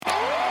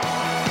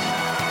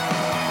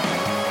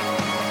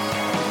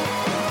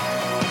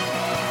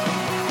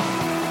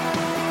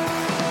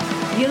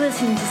You're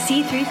listening to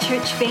C3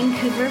 Church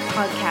Vancouver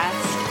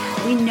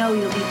podcast. We know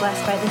you'll be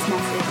blessed by this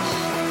message.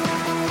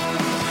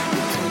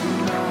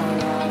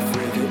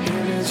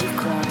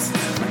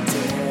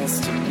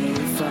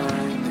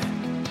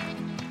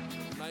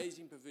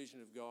 Amazing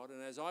provision of God.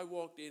 And as I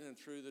walked in and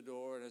through the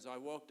door, and as I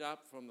walked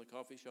up from the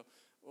coffee shop,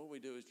 all we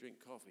do is drink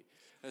coffee.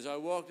 As I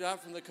walked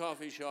up from the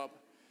coffee shop,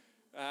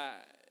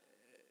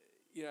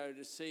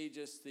 to see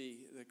just the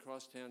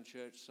Crosstown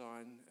Church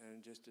sign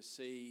and just to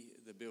see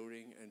the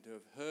building and to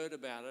have heard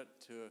about it,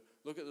 to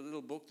look at the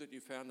little book that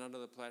you found under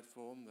the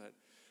platform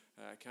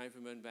that came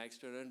from Ern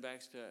Baxter. And Ern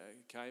Baxter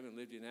came and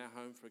lived in our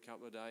home for a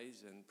couple of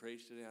days and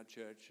preached at our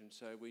church, and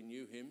so we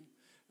knew him.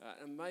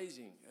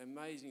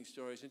 Amazing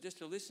stories. And just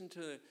to listen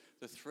to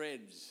the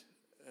threads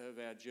of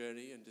our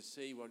journey and to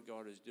see what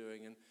God is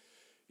doing. And,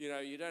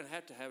 you don't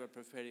have to have a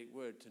prophetic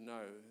word to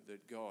know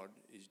that God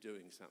is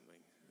doing something,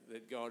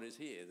 that God is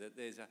here, that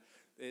there's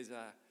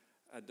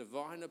a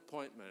divine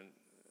appointment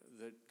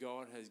that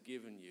God has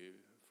given you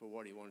for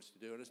what he wants to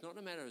do. And it's not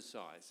a matter of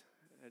size.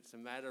 It's a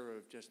matter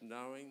of just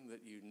knowing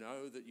that you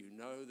know that you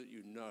know that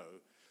you know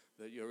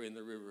that you're in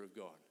the river of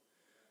God.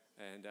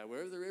 And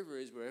wherever the river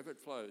is, wherever it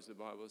flows, the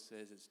Bible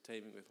says it's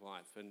teeming with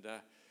life. And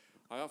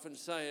I often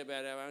say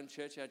about our own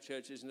church, our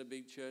church isn't a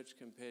big church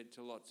compared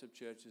to lots of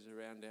churches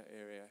around our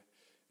area.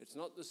 It's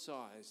not the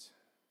size,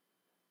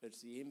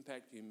 it's the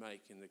impact you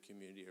make in the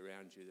community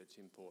around you that's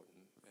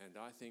important. And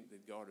I think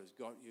that God has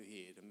got you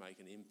here to make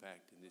an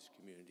impact in this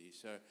community.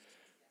 So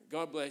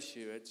God bless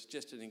you. It's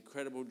just an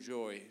incredible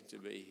joy to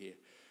be here.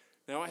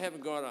 Now, I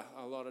haven't got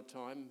a lot of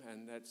time,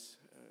 and that's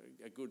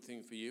a good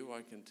thing for you,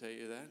 I can tell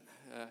you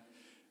that.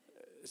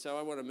 So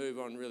I want to move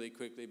on really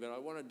quickly, but I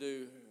want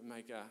to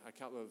make a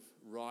couple of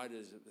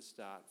riders at the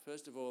start.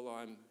 First of all,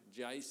 I'm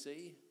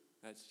JC,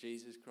 that's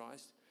Jesus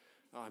Christ.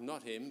 I'm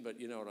not him, but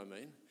you know what I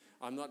mean.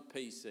 I'm not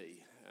PC,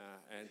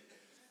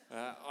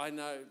 I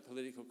know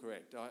political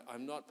correct.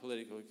 I'm not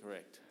politically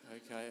correct,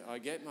 okay? I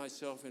get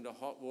myself into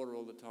hot water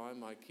all the time.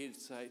 My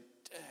kids say,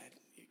 Dad,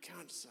 you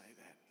can't say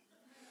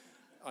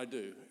that. I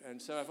do.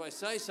 And so if I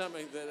say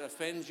something that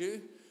offends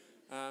you,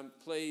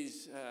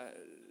 please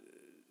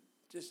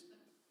just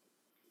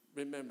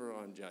remember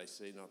I'm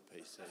JC, not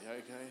PC,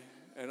 okay?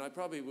 And I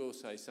probably will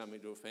say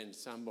something to offend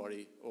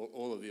somebody or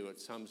all of you at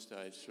some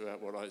stage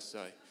throughout what I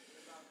say.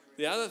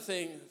 The other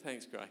thing,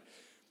 thanks, Gray.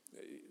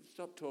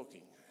 Stop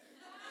talking.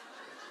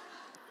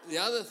 The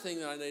other thing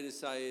that I need to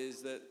say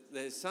is that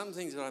there's some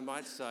things that I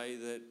might say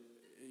that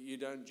you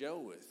don't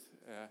gel with.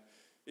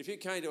 If you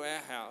came to our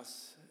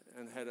house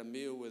and had a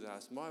meal with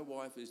us, my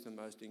wife is the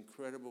most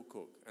incredible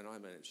cook, and I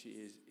mean it, she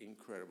is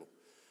incredible.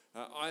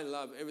 I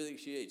love everything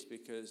she eats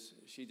because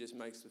she just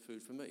makes the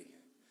food for me.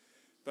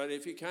 But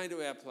if you came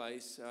to our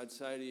place, I'd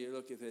say to you,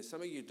 look, if there's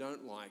something you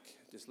don't like,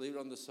 just leave it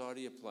on the side of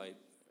your plate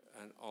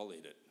and I'll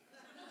eat it.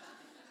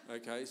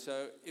 Okay,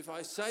 so if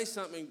I say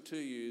something to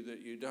you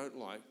that you don't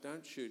like,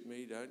 don't shoot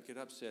me, don't get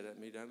upset at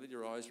me, don't let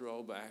your eyes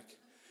roll back.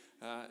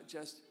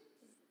 Just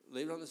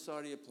leave it on the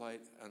side of your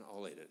plate and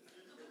I'll eat it.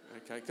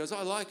 Okay, because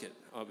I like it,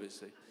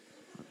 obviously.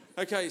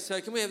 Okay, so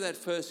can we have that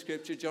first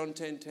scripture, John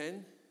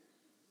 10:10?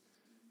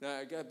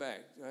 No, go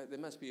back. There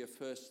must be a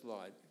first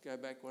slide. Go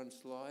back one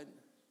slide.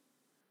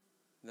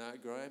 No,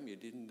 Graham, you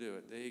didn't do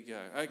it. There you go.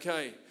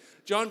 Okay,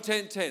 John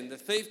 10:10. The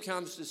thief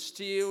comes to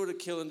steal, to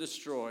kill and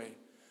destroy.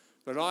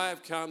 But I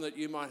have come that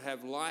you might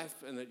have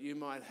life and that you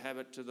might have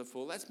it to the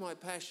full. That's my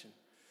passion.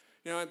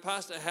 When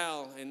Pastor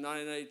Hal in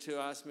 1982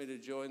 asked me to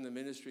join the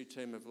ministry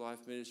team of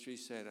Life Ministry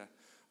Centre,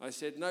 I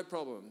said, no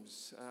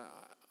problems.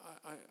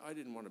 I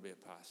didn't want to be a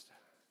pastor.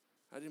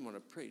 I didn't want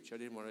to preach. I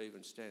didn't want to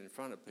even stand in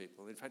front of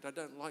people. In fact, I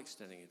don't like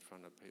standing in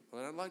front of people.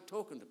 I don't like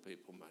talking to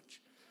people much.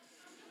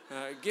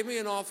 Give me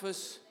an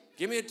office,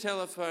 give me a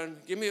telephone,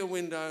 give me a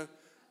window,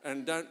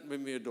 and don't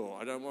give me a door.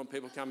 I don't want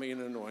people coming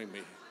in and annoying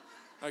me.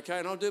 Okay,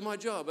 and I'll do my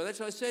job. And that's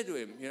what I said to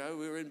him.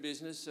 We were in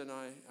business, and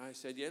I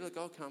said, yeah, look,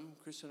 I'll come.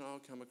 Chris and I will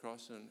come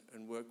across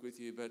and work with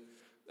you, but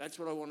that's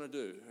what I want to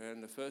do.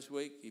 And the first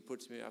week, he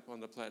puts me up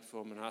on the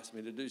platform and asks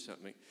me to do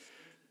something.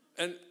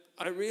 And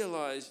I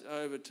realised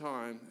over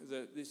time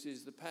that this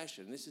is the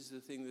passion. This is the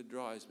thing that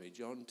drives me.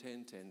 John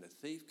 10:10. The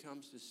thief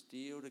comes to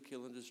steal, to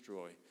kill and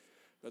destroy.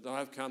 But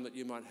I've come that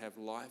you might have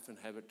life and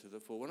have it to the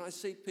full. When I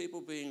see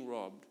people being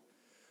robbed,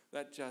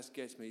 that just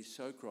gets me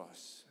so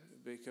cross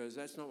because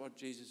that's not what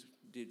Jesus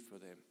did for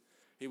them.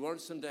 He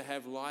wants them to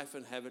have life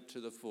and have it to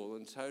the full.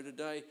 And so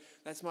today,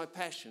 that's my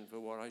passion for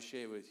what I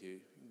share with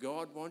you.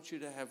 God wants you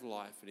to have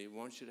life and he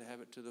wants you to have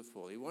it to the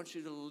full. He wants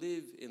you to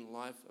live in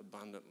life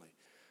abundantly.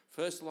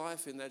 First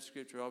life in that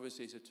scripture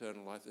obviously is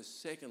eternal life. The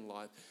second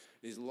life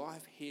is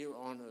life here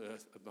on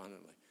earth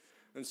abundantly.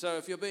 And so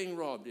if you're being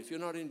robbed, if you're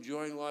not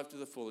enjoying life to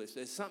the full, if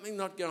there's something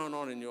not going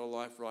on in your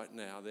life right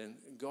now, then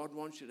God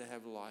wants you to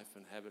have life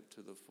and have it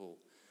to the full.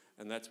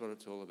 And that's what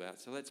it's all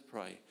about. So let's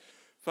pray.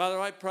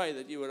 Father, I pray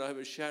that you would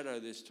overshadow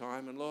this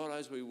time. And Lord,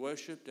 as we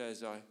worshipped,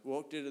 as I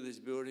walked into this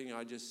building,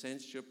 I just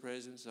sensed your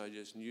presence. I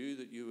just knew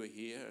that you were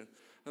here.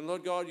 And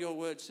Lord God, your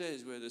word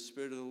says where the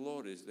Spirit of the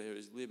Lord is, there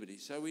is liberty.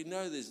 So we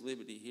know there's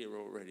liberty here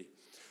already.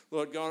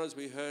 Lord God, as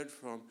we heard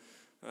from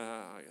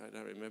I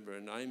don't remember her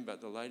name, but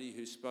the lady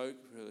who spoke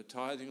for the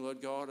tithing,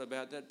 Lord God,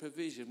 about that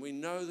provision. We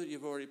know that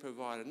you've already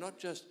provided, not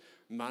just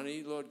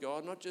money, Lord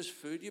God, not just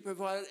food. You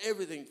provided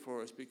everything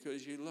for us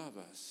because you love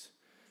us.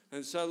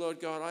 And so, Lord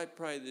God, I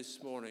pray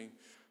this morning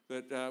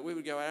that we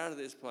would go out of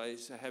this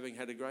place having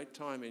had a great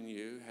time in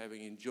you,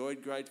 having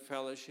enjoyed great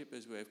fellowship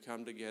as we've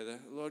come together.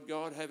 Lord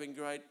God, having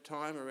great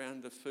time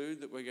around the food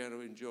that we're going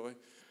to enjoy.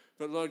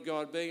 But Lord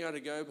God, being able to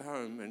go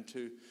home and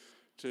to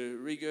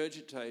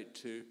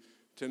regurgitate,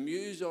 to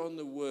muse on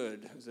the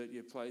word that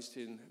you placed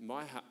in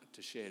my heart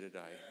to share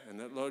today. And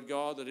that, Lord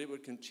God, that it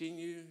would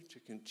continue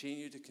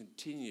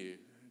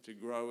to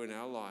grow in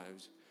our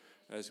lives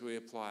as we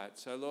apply it.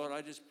 So, Lord,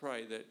 I just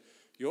pray that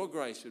your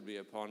grace would be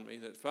upon me,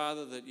 that,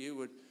 Father, that you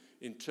would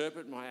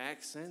interpret my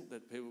accent,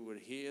 that people would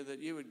hear, that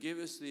you would give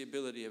us the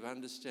ability of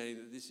understanding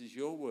that this is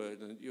your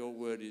word and that your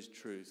word is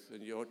truth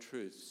and your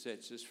truth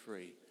sets us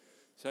free.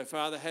 So,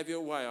 Father, have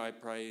your way, I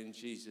pray, in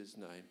Jesus'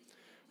 name.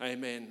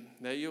 Amen.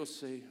 Now you'll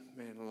see,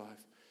 man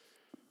alive,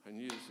 I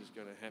knew this was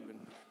going to happen.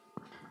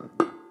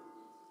 Don't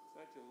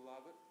you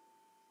love it?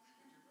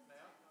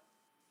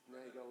 Now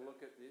you've got to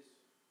look at this.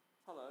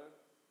 Hello.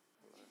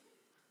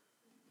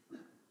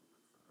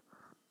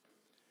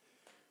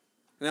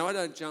 Now, I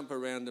don't jump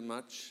around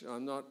much.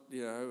 I'm not,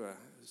 a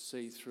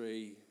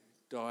C3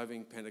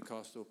 diving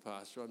Pentecostal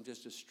pastor. I'm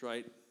just a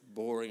straight,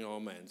 boring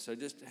old man. So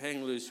just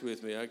hang loose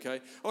with me, okay?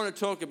 I want to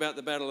talk about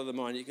the battle of the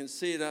mind. You can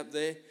see it up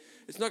there.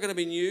 It's not going to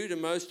be new to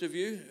most of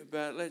you,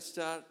 but let's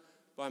start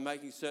by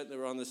making certain that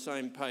we're on the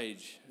same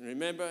page. And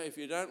remember, if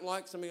you don't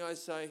like something I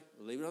say,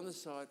 leave it on the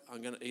side.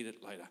 I'm going to eat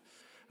it later.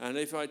 And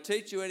if I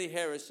teach you any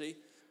heresy,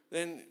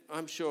 then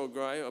I'm sure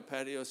Gray or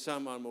Patty or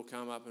someone will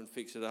come up and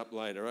fix it up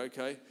later,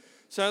 okay?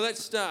 So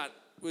let's start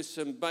with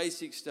some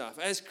basic stuff.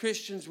 As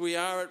Christians, we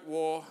are at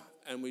war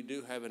and we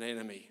do have an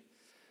enemy.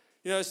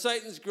 You know,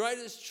 Satan's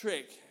greatest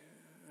trick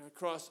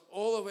across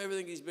all of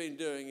everything he's been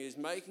doing is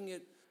making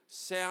it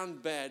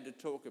sound bad to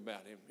talk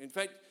about him. In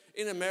fact,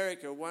 in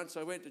America, once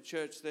I went to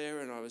church there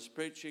and I was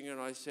preaching and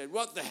I said,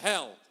 "What the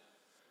hell?"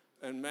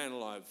 And man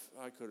alive,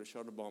 I could have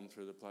shot a bomb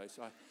through the place.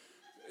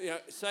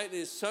 Satan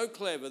is so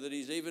clever that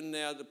he's even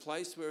now the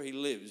place where he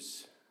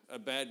lives a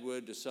bad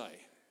word to say.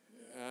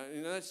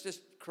 That's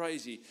just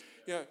crazy.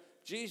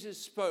 Jesus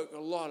spoke a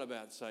lot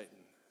about Satan.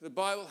 The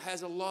Bible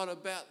has a lot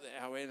about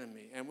our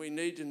enemy, and we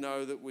need to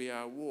know that we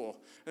are at war.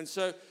 And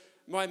so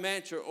my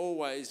mantra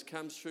always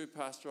comes through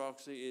Pastor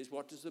Oxley is,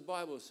 what does the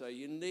Bible say?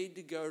 You need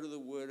to go to the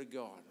Word of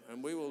God,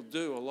 and we will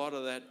do a lot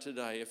of that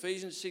today.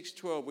 Ephesians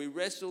 6:12, we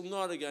wrestle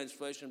not against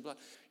flesh and blood.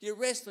 You're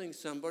wrestling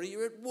somebody,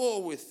 you're at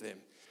war with them.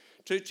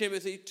 2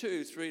 Timothy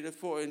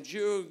 2:3-4,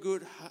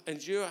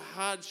 endure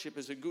hardship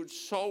as a good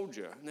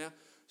soldier. Now,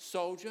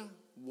 soldier,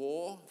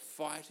 war,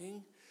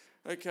 fighting.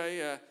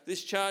 Okay,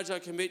 this charge I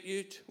commit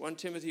you, 1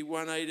 Timothy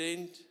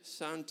 1:18,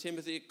 son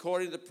Timothy,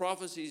 according to the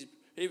prophecies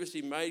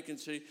previously made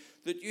concerning,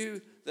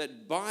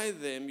 that by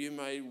them you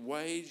may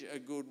wage a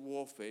good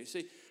warfare.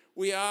 See,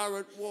 we are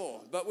at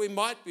war, but we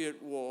might be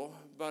at war,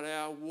 but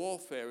our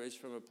warfare is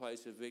from a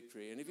place of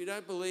victory. And if you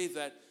don't believe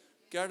that,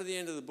 go to the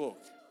end of the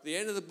book. The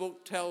end of the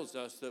book tells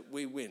us that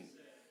we win.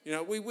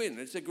 We win.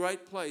 It's a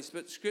great place.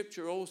 But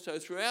Scripture also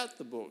throughout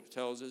the book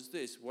tells us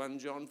this, 1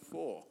 John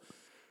 4.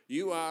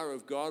 You are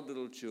of God,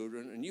 little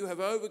children, and you have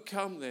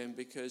overcome them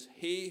because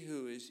he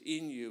who is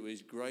in you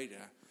is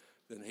greater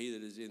than he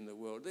that is in the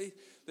world.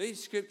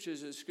 These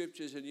scriptures are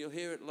scriptures, and you'll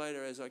hear it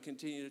later as I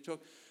continue to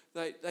talk.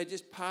 They're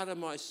just part of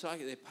my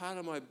psyche. They're part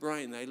of my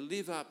brain. They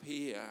live up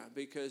here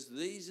because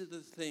these are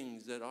the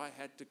things that I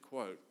had to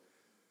quote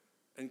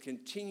and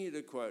continue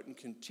to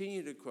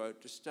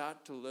quote to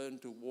start to learn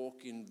to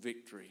walk in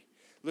victory.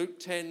 Luke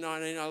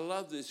 10:19, I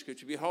love this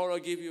scripture. Behold, I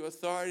give you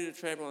authority to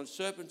trample on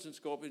serpents and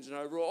scorpions and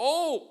over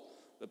all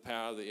the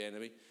power of the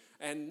enemy,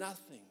 and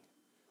nothing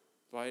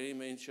by any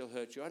means shall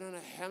hurt you. I don't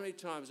know how many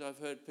times I've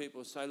heard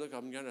people say, look,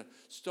 I'm going to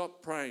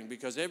stop praying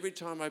because every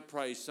time I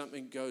pray,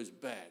 something goes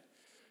bad.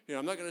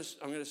 I'm going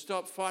to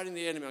stop fighting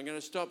the enemy. I'm going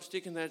to stop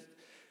sticking that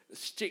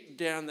stick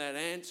down that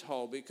ant's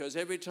hole because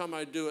every time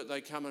I do it,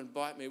 they come and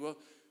bite me. Well,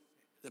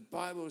 the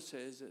Bible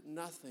says that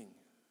nothing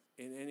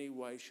in any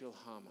way shall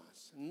harm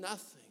us.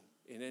 Nothing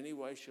in any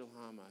way shall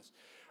harm us.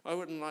 I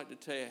wouldn't like to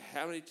tell you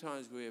how many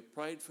times we have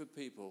prayed for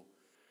people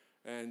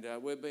and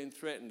we've been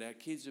threatened. Our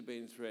kids have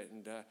been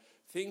threatened.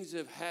 Things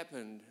have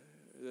happened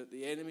that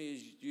the enemy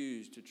has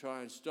used to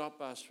try and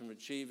stop us from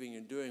achieving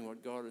and doing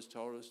what God has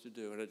told us to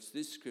do. And it's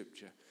this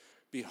scripture.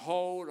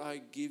 Behold,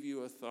 I give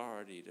you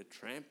authority to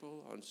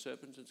trample on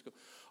serpents and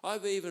scorpions.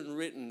 I've even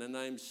written the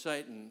name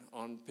Satan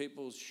on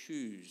people's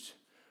shoes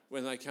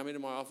when they come into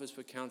my office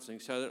for counselling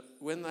so that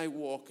when they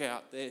walk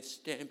out, they're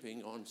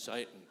stamping on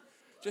Satan.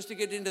 Just to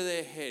get into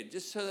their head,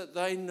 just so that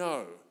they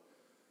know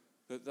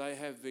that they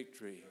have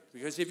victory.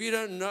 Because if you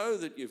don't know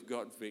that you've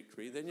got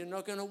victory, then you're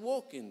not going to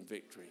walk in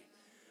victory.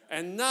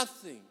 And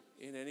nothing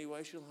in any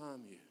way shall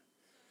harm you.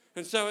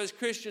 And so as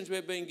Christians,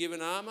 we've been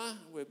given armour,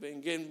 we've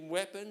been given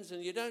weapons,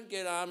 and you don't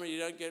get armour, you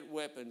don't get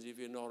weapons if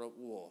you're not at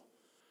war.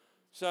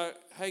 So,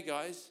 hey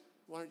guys,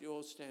 why don't you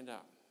all stand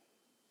up?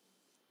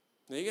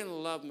 Now, you're going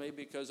to love me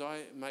because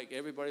I make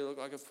everybody look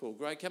like a fool.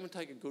 Great, come and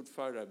take a good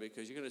photo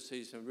because you're going to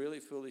see some really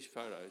foolish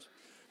photos.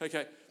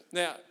 Okay,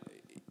 now,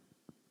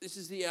 this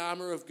is the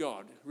armour of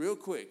God, real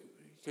quick,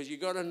 because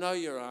you've got to know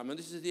your armour.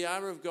 This is the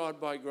armour of God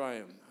by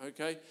Graham,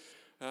 okay?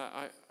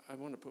 I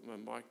want to put my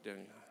mic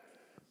down.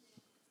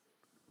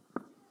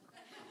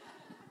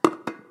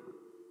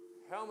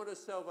 Helmet of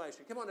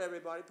salvation. Come on,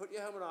 everybody, put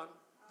your helmet on.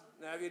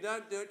 Now, if you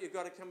don't do it, you've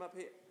got to come up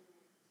here.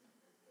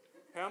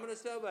 Helmet of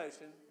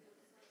salvation.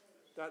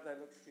 Don't they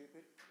look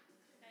stupid?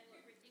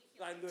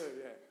 They do,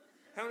 yeah.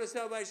 Helmet of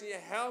salvation. Your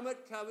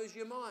helmet covers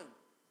your mind.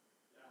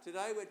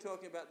 Today we're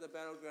talking about the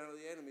battleground of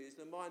the enemy is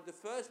the mind. The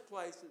first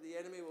place that the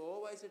enemy will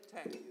always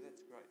attack you.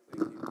 That's great,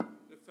 thank you.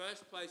 The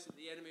first place that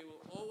the enemy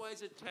will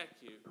always attack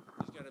you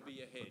is going to be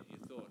your head,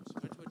 your thoughts.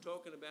 That's what we're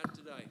talking about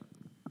today.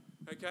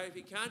 Okay, if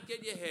he can't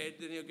get your head,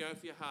 then he'll go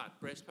for your heart.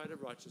 Breastplate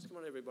of righteousness. Come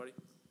on, everybody.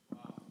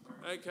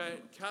 Okay,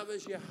 it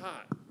covers your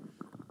heart.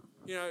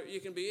 You know,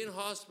 you can be in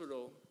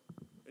hospital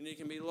and you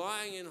can be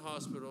lying in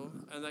hospital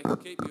and they can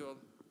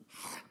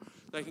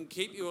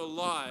keep you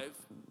alive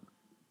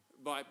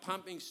by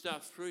pumping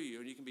stuff through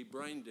you, and you can be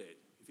brain dead.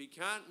 If he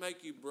can't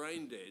make you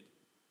brain dead,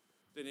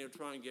 then he'll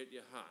try and get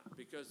your heart,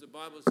 because the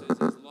Bible says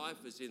his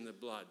life is in the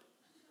blood.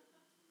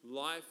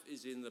 Life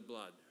is in the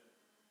blood,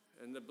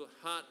 and the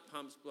heart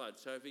pumps blood.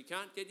 So if he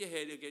can't get your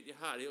head, he'll get your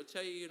heart. He'll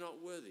tell you you're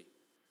not worthy.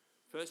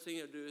 First thing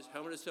he'll do is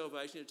helmet of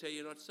salvation. He'll tell you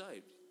you're not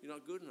saved. You're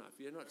not good enough.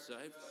 You're not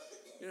saved.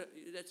 You know,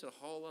 that's a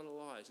whole lot of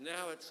lies.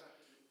 Now it's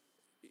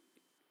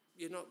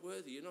you're not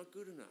worthy. You're not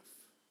good enough.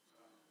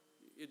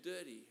 You're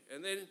dirty.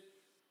 And then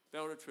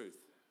belt of truth.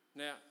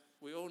 Now,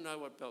 we all know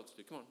what belts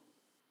do. Come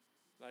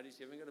on. Ladies,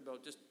 you haven't got a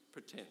belt, just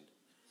pretend.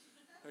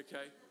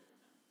 Okay?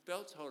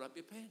 Belts hold up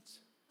your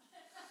pants.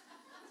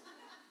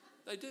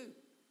 They do.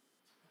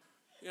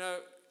 You know,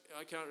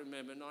 I can't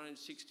remember,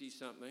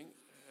 1960-something,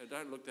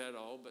 don't look that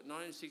old, but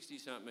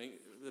 1960-something,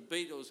 the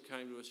Beatles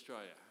came to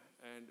Australia.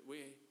 And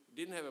we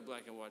didn't have a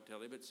black and white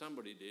telly, but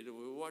somebody did, and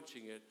we were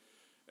watching it.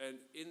 And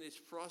in this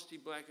frosty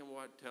black and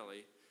white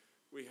telly,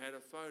 we had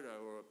a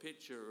photo or a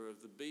picture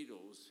of the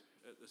Beatles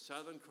at the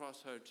Southern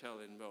Cross Hotel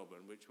in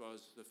Melbourne, which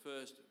was the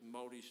first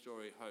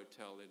multi-storey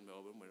hotel in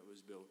Melbourne when it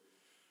was built.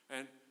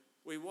 And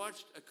we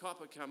watched a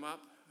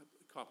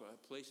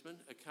policeman,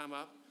 come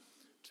up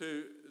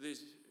to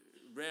this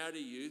rowdy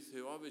youth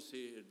who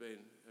obviously had been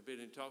a bit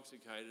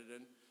intoxicated,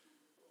 and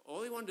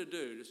all he wanted to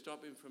do to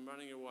stop him from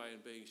running away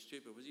and being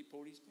stupid was he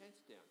pulled his pants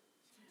down.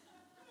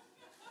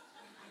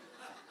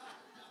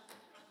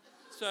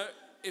 So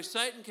if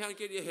Satan can't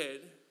get your head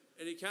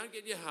and he can't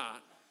get your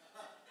heart,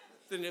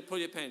 then he'll pull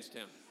your pants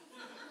down.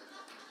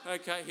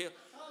 Okay,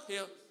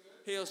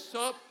 he'll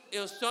stop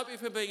you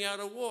from being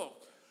able to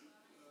walk.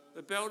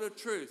 The belt of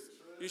truth.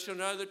 You shall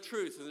know the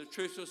truth, and the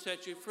truth will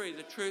set you free.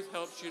 The truth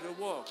helps you to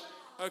walk.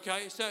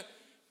 Okay, so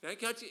don't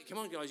cut you. Come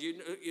on, guys, you're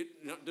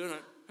not doing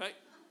it. Hey,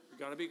 you've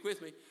got to be with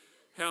me.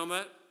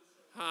 Helmet,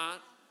 heart,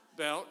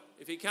 belt.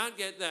 If you can't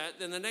get that,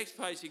 then the next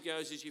place he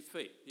goes is your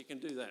feet. You can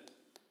do that.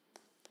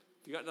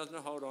 If you've got nothing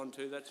to hold on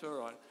to, that's all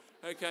right.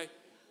 Okay.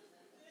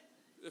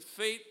 The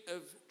feet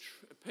of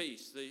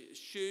peace, the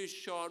shoes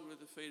shod with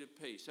the feet of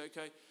peace.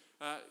 Okay,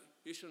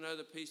 you shall know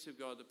the peace of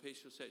God. The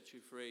peace will set you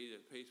free. The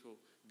peace will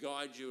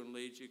guide you and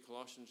lead you.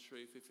 Colossians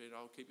 3:15.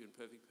 I'll keep you in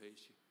perfect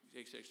peace,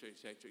 etc.,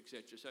 etc.,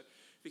 etc. So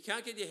if he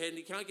can't get your head and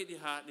he can't get your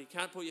heart and he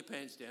can't pull your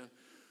pants down,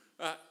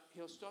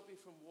 he'll stop you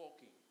from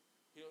walking.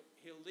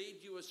 He'll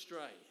lead you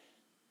astray.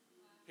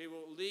 He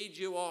will lead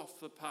you off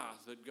the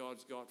path that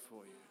God's got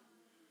for you.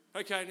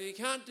 Okay, and if you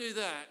can't do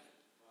that,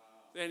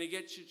 then he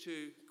gets you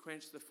to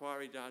quench the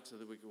fiery darts of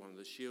the wicked one,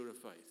 the shield of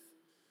faith.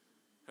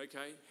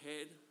 Okay,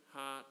 head,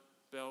 heart,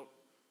 belt,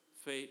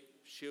 feet,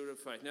 shield of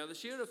faith. Now, the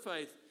shield of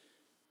faith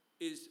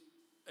is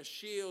a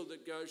shield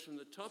that goes from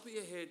the top of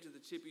your head to the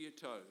tip of your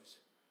toes.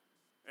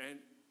 And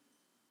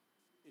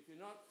if you're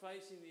not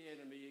facing the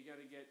enemy, you're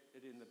going to get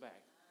it in the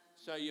back.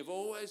 So you've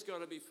always got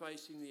to be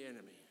facing the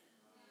enemy.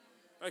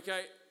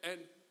 Okay, and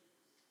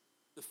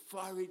the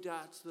fiery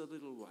darts, the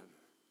little one.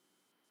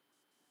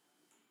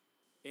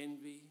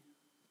 Envy,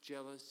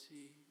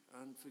 jealousy,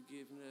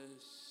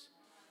 unforgiveness,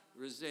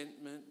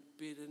 resentment,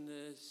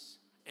 bitterness,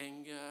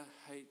 anger,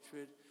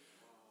 hatred.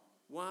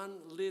 One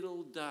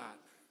little dart,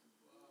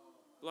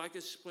 like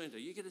a splinter.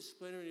 You get a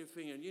splinter in your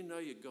finger and you know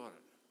you got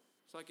it.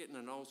 It's like getting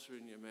an ulcer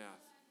in your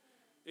mouth.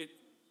 It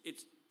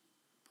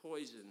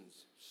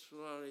poisons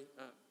slowly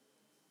up,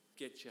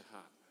 gets your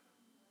heart.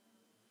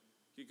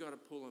 You've got to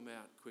pull them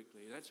out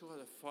quickly. That's why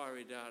the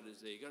fiery dart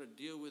is there. You've got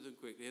to deal with them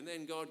quickly. And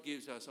then God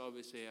gives us,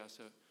 obviously, our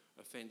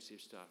offensive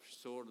stuff.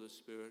 Sword of the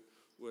Spirit,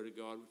 Word of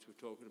God, which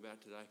we're talking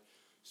about today.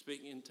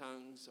 Speaking in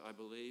tongues, I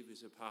believe,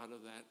 is a part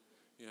of that.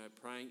 You know,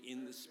 praying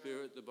in the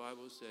Spirit, the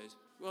Bible says.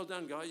 Well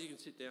done, guys. You can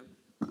sit down.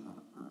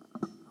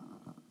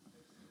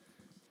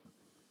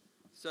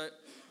 So,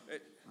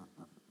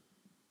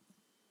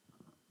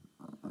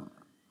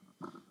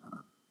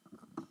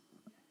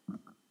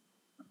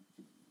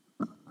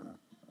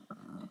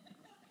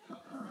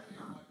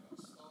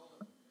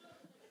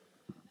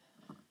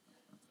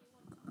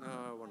 no,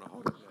 I want to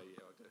hold it. Yeah,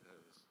 I don't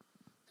have this.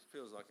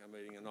 I'm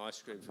eating an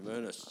ice cream from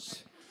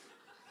Ernest's.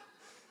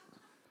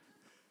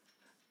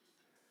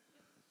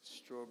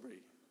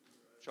 Strawberry,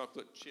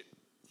 chocolate chip,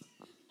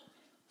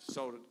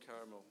 salted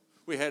caramel.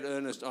 We had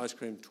Ernest ice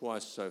cream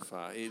twice so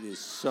far. It is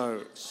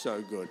so,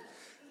 so good.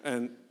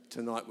 And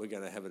tonight we're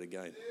going to have it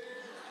again.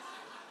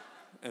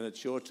 And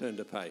it's your turn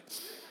to pay.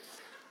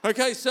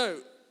 Okay, so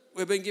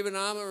we've been given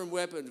armour and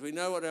weapons. We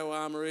know what our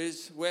armour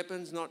is.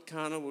 Weapons, not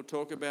carnal. We'll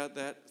talk about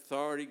that.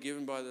 Authority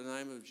given by the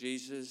name of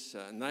Jesus.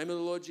 Name of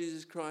the Lord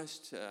Jesus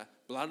Christ.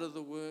 Blood of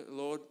the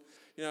Lord.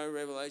 You know,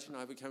 Revelation,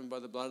 overcome by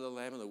the blood of the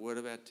Lamb and the word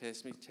of our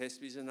testimony.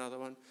 Testimony is another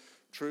one.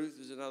 Truth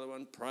is another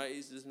one.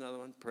 Praise is another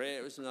one.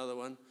 Prayer is another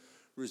one.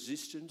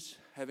 Resistance,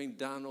 having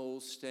done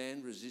all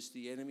stand, resist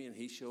the enemy and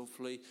he shall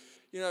flee.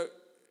 You know,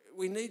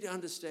 we need to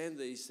understand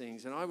these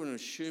things, and I'm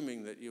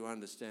assuming that you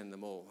understand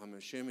them all. I'm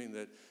assuming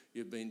that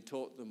you've been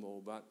taught them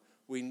all, but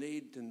we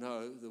need to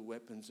know the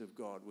weapons of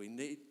God. We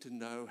need to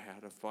know how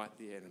to fight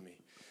the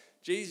enemy.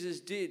 Jesus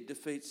did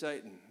defeat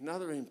Satan.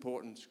 Another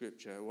important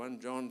scripture, 1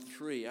 John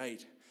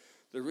 3:8.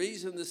 The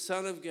reason the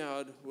Son of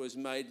God was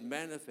made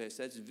manifest,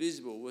 that's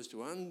visible, was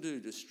to undo,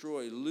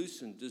 destroy,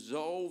 loosen,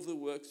 dissolve the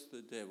works of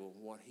the devil,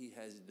 what he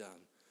has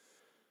done.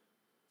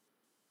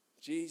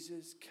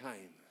 Jesus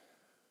came.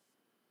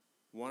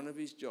 One of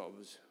his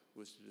jobs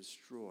was to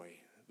destroy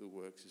the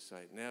works of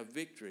Satan. Our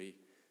victory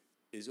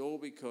is all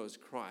because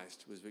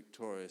Christ was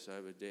victorious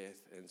over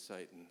death and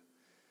Satan.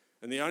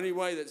 And the only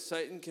way that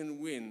Satan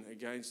can win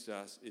against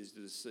us is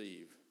to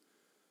deceive.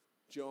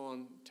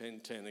 John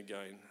 10:10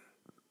 again.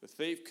 The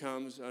thief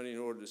comes only in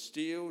order to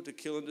steal, to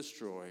kill and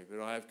destroy. But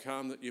I have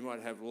come that you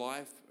might have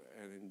life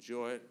and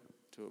enjoy it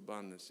to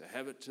abundance, to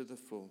have it to the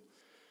full.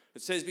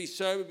 It says, be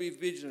sober, be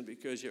vigilant,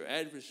 because your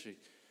adversary,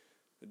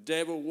 the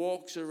devil,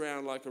 walks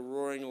around like a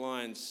roaring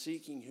lion,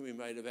 seeking whom he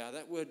may devour.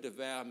 That word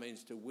devour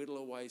means to whittle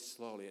away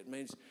slowly. It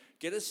means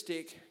get a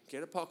stick,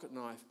 get a pocket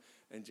knife,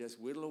 and just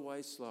whittle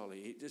away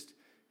slowly.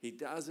 He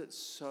does it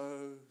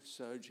so,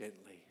 so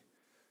gently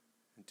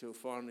until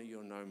finally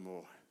you're no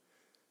more.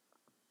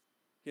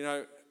 You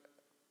know,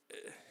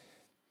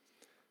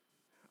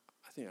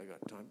 I think I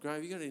got time. Graham,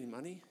 have you got any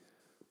money?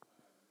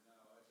 No,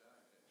 I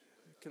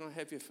don't. Can I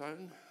have your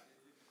phone?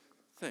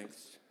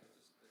 Thanks.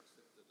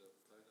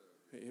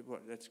 Yeah,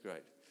 what? That's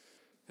great.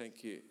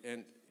 Thank you.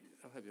 And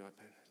I'll have your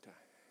iPad.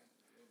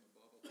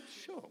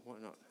 Sure, why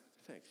not?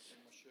 Thanks.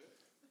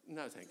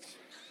 No, thanks.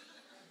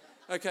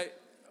 Okay,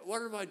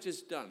 what have I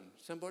just done?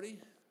 Somebody?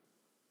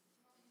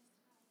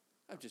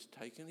 I've just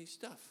taken his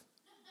stuff.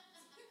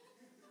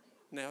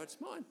 Now it's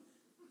mine.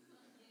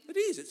 It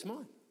is, it's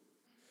mine.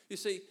 You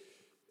see,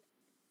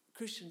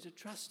 Christians are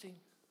trusting.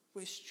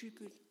 We're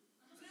stupid.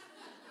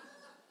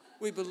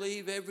 We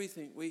believe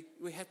everything.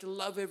 We have to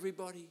love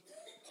everybody.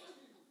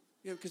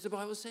 You know, because the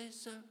Bible says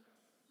so.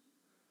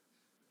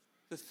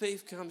 The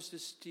thief comes to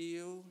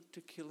steal, to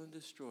kill and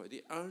destroy.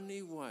 The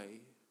only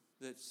way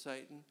that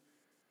Satan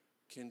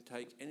can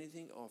take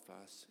anything off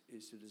us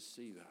is to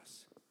deceive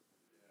us.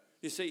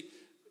 You see,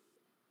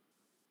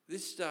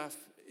 this stuff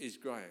is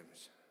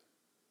Graham's,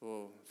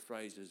 or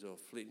Fraser's, or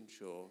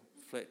Flinch, or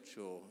Fletch,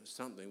 or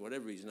something,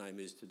 whatever his name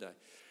is today.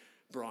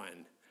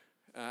 Brian.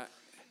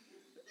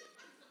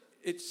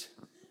 It's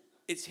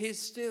his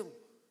still.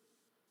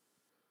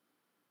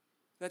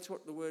 That's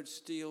what the word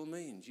steal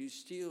means. You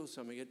steal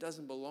something, it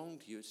doesn't belong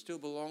to you. It still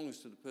belongs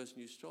to the person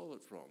you stole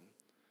it from.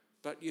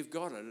 But you've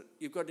got it.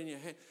 You've got it in your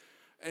hand.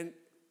 And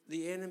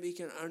the enemy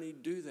can only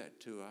do that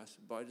to us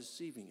by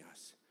deceiving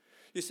us.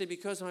 You see,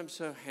 because I'm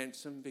so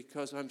handsome,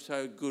 because I'm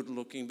so good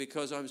looking,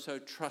 because I'm so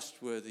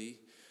trustworthy,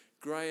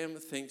 Graham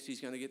thinks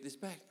he's going to get this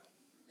back.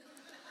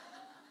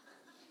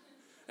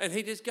 And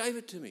he just gave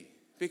it to me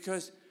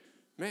because,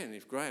 man,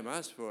 if Graham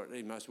asked for it,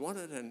 he must want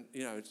it. And,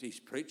 you know, he's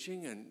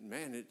preaching and,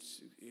 man,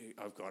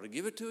 I've got to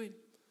give it to him.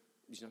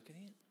 He's not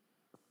getting it.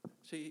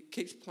 So he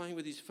keeps playing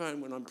with his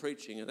phone when I'm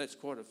preaching, and that's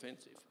quite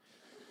offensive.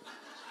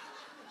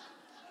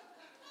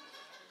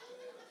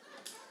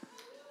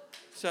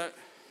 So,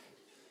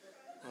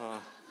 So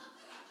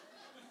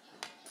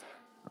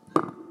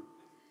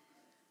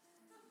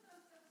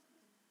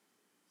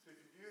if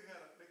you knew how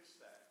to fix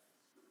that,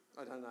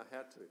 I don't know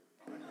how to.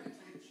 I can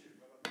teach you,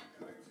 but I'm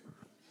going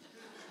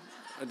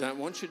to. I don't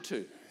want you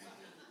to.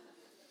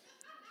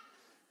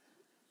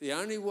 The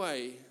only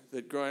way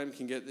that Graham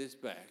can get this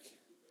back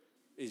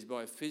is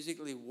by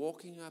physically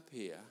walking up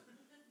here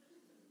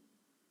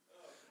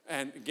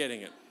and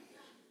getting it.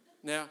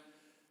 Now,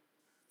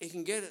 he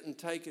can get it and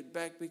take it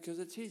back because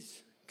it's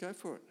his. Go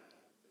for it.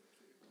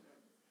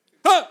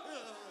 Ah!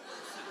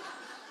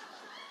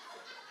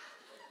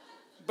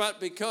 But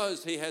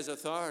because he has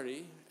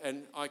authority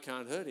and I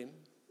can't hurt him,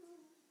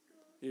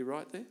 you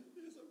right there?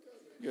 Yes,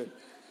 I'm going. Good.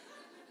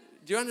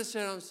 Do you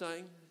understand what I'm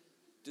saying?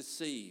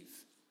 Deceive.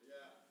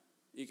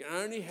 You can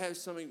only have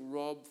something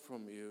robbed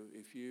from you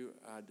if you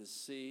are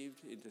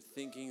deceived into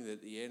thinking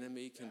that the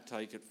enemy can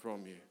take it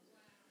from you.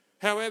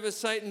 However,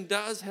 Satan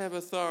does have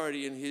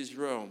authority in his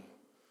realm,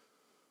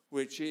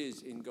 which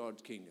is in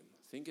God's kingdom.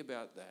 Think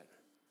about that.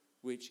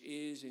 which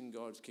is in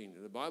God's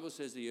kingdom. The Bible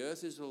says the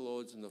earth is the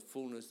Lord's and the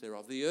fullness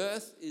thereof. The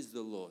earth is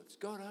the Lord's.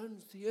 God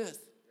owns the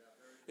earth.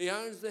 He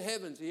owns the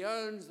heavens. He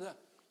owns the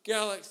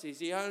galaxies.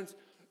 He owns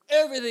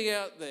everything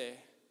out there.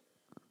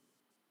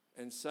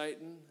 And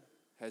Satan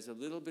has a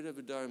little bit of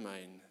a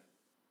domain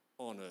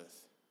on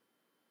earth.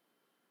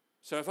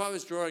 So if I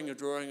was drawing a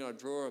drawing, I'd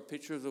draw a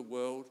picture of the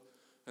world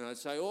and I'd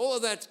say, all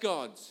of that's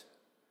God's.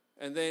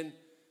 And then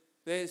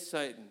there's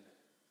Satan.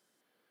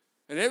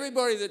 And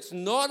everybody that's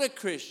not a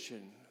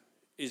Christian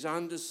is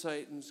under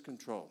Satan's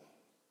control.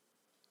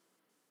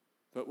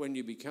 But when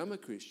you become a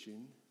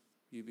Christian,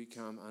 you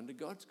become under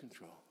God's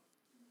control.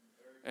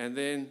 And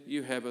then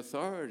you have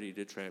authority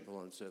to trample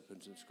on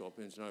serpents and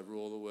scorpions and over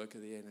all the work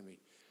of the enemy.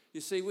 You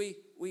see,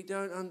 we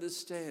don't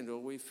understand, or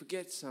we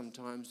forget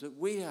sometimes that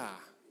we are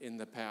in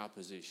the power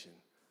position,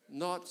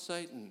 not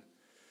Satan.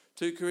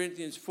 2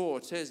 Corinthians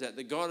 4 says that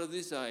the God of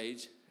this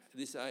age,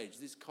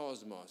 this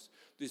cosmos,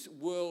 this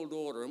world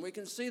order, and we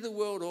can see the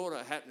world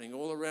order happening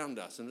all around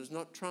us, and it's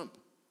not Trump.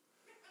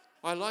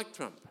 I like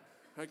Trump.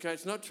 Okay,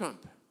 it's not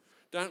Trump.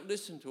 Don't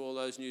listen to all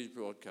those news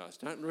broadcasts.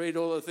 Don't read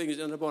all the things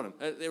on the bottom.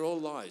 They're all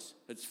lies.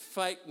 It's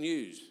fake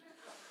news.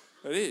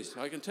 It is.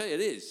 I can tell you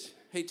it is.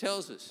 He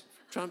tells us.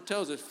 Trump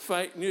tells us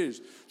fake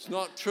news. It's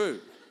not true.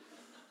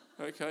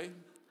 Okay?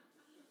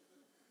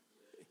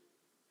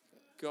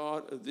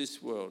 God of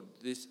this world,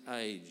 this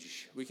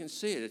age. We can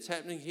see it. It's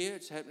happening here.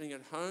 It's happening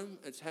at home.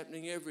 It's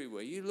happening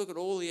everywhere. You look at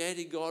all the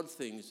anti-God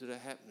things that are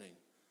happening.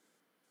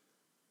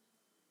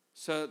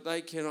 So that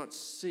they cannot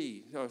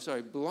see.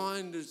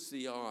 Blinders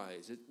the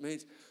eyes. It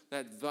means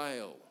that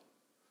veil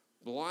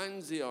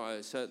blinds the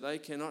eyes so that they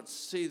cannot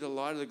see the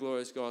light of the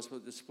glorious gospel.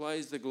 It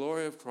displays the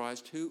glory of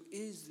Christ, who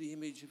is the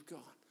image of God.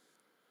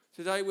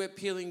 Today we're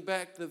peeling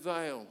back the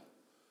veil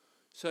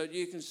so that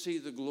you can see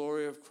the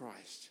glory of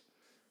Christ,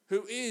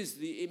 who is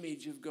the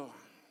image of God.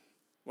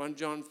 1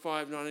 John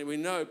 5:19, we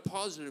know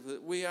positively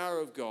that we are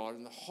of God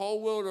and the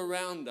whole world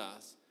around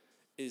us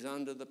is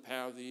under the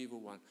power of the evil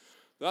one.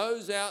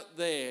 Those out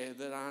there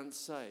that aren't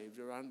saved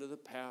are under the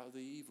power of the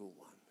evil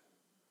one.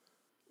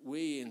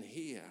 We in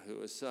here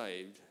who are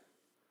saved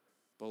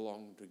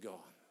belong to God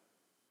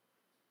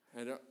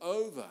and are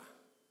over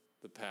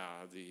the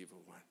power of the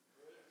evil one.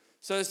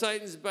 So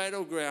Satan's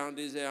battleground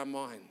is our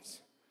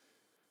minds.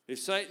 If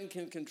Satan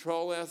can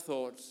control our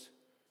thoughts,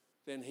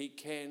 then he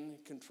can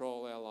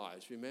control our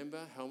lives.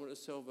 Remember, helmet of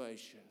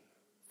salvation.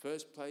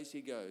 First place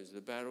he goes,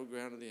 the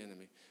battleground of the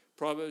enemy.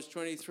 Proverbs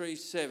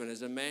 23:7,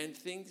 as a man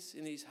thinks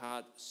in his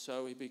heart,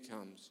 so he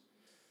becomes.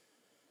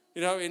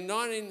 You know, in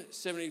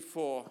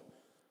 1974,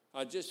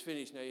 I just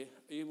finished. Now,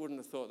 you wouldn't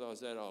have thought that I was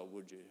that old,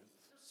 would you?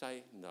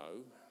 Say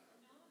no.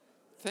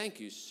 Thank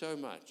you so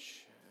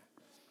much.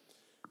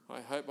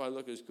 I hope I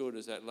look as good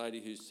as that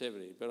lady who's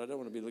 70, but I don't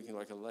want to be looking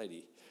like a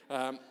lady.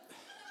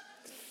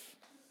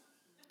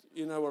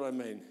 You know what I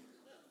mean.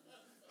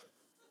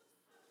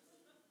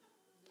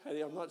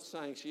 Paddy, I'm not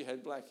saying she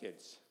had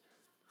blackheads.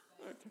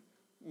 Okay.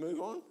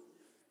 Move on.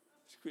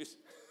 Chris.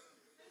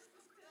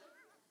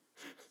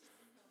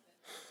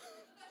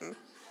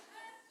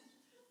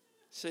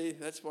 See,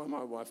 that's why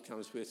my wife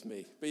comes with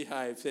me.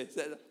 Behave.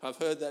 I've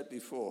heard that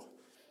before.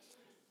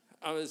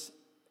 I was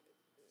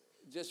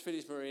just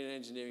finished marine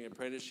engineering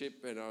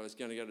apprenticeship and I was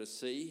going to go to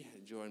sea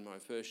and join my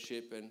first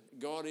ship, and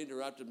God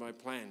interrupted my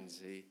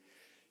plans.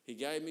 He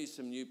gave me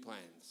some new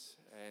plans,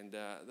 and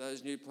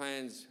those new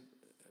plans,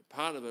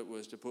 part of it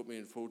was to put me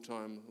in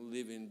full-time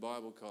live-in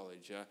Bible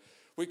college.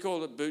 We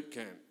called it boot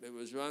camp. It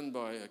was run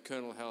by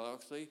Colonel Hal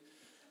Oxley.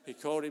 He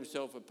called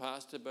himself a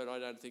pastor, but I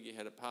don't think he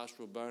had a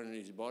pastoral bone in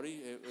his body.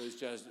 It was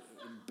just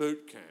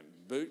boot camp,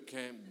 boot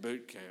camp,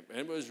 boot camp. And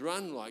it was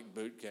run like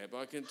boot camp,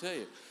 I can tell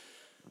you.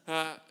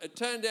 It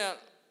turned out,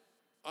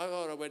 I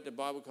thought I went to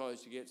Bible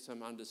college to get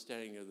some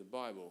understanding of the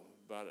Bible,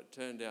 but it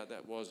turned out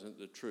that wasn't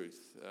the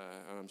truth.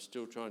 And I'm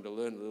still trying to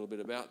learn a little bit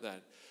about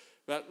that.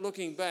 But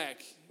looking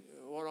back,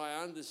 what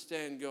I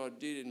understand God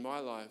did in my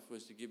life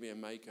was to give me a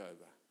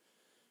makeover.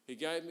 He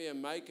gave me a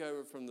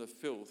makeover from the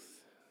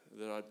filth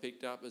that I'd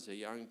picked up as a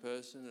young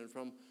person and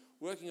from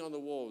working on the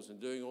walls and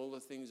doing all the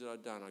things that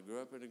I'd done. I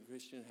grew up in a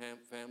Christian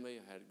family.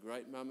 I had a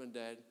great mum and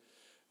dad,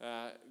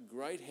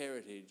 great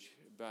heritage,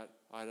 but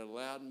I'd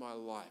allowed my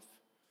life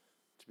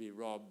to be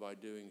robbed by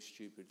doing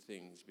stupid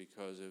things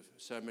because of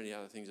so many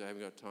other things I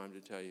haven't got time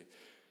to tell you.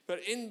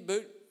 But in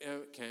boot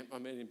camp,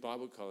 in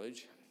Bible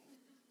college,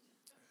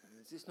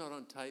 is this not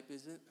on tape,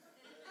 is it?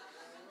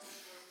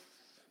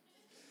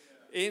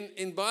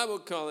 In Bible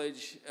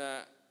college,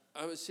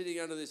 I was sitting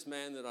under this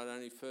man that I'd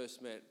only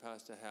first met,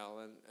 Pastor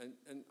Hal,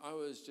 and I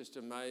was just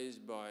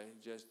amazed by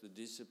just the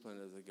discipline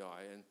of the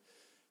guy. And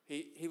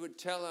he would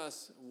tell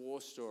us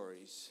war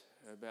stories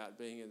about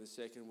being in the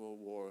Second World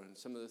War and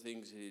some of the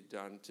things he'd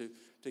done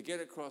to get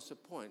across a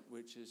point,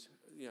 which is,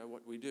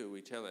 what we do.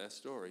 We tell our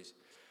stories.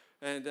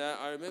 And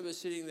I remember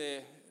sitting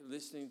there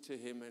listening to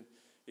him, and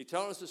he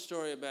told us a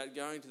story about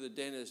going to the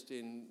dentist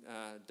in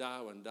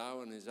Darwin.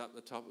 Darwin is up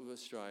the top of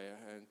Australia,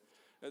 and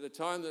at the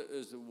time that there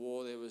was the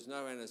war, there was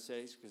no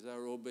anaesthetics because they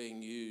were all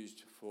being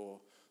used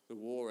for the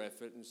war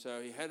effort. And so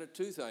he had a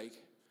toothache,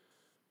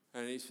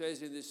 And he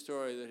says in this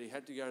story that he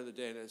had to go to the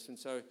dentist. And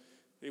so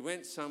he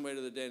went somewhere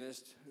to the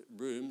dentist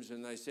rooms,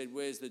 and they said,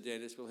 where's the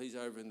dentist? Well, he's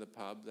over in the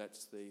pub.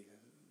 That's the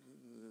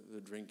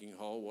drinking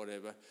hole,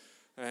 whatever.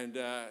 And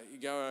you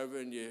go over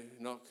and you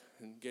knock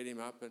and get him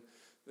up. And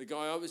the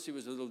guy obviously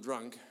was a little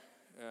drunk.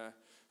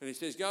 And he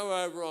says,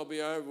 go over, I'll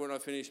be over when I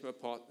finish my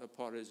pot. A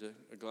pot is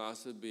a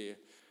glass of beer.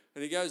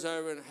 And he goes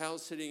over, and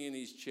Hal's sitting in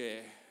his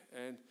chair.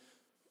 And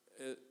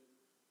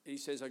he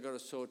says, I got a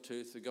sore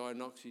tooth. The guy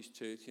knocks his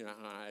tooth.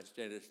 As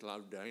dentists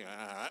love doing.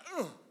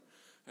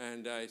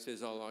 And he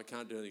says, I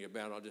can't do anything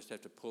about it. I'll just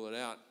have to pull it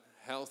out.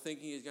 Hal,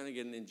 thinking he's going to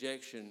get an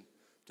injection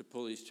to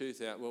pull his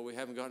tooth out. Well, we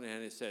haven't got an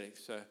anaesthetic,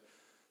 so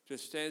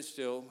just stand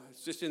still.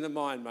 It's just in the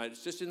mind, mate.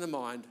 It's just in the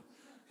mind.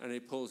 And he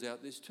pulls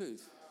out this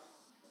tooth.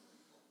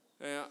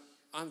 Now,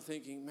 I'm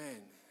thinking,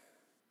 man,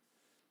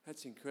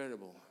 that's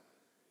incredible.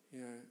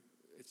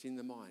 It's in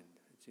the mind.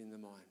 It's in the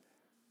mind.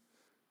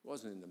 It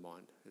wasn't in the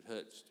mind. It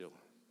hurts still.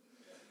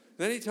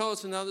 Then he told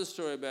us another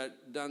story about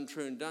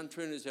Duntroon.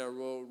 Duntroon is our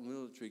Royal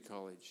Military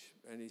College.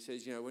 And he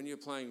says, when you're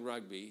playing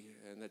rugby,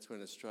 and that's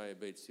when Australia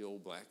beats the All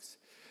Blacks,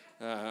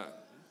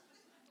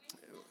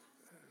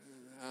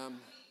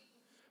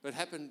 it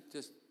happened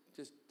just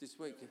this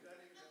week.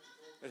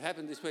 It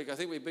happened this week. I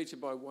think we beat you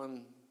by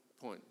 1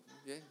 point.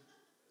 Yeah?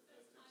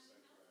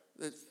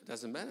 It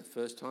doesn't matter.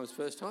 First time's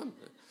first time.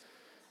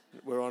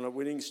 We're on a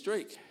winning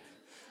streak.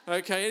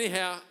 Okay,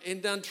 anyhow,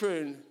 in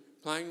Duntroon,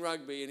 playing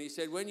rugby, and he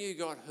said when you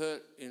got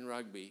hurt in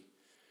rugby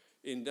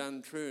in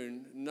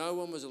Duntroon, no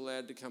one was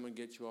allowed to come and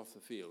get you off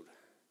the field.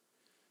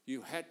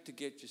 You had to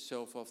get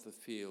yourself off the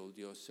field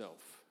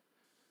yourself,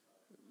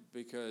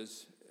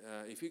 because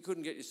if you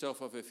couldn't get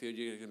yourself off the field,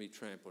 you're going to be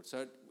trampled.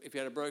 So if you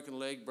had a broken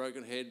leg,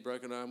 broken head,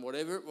 broken arm,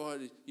 whatever it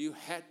was, you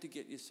had to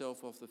get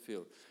yourself off the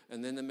field.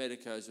 And then the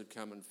medicos would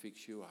come and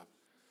fix you up.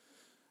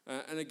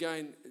 And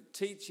again,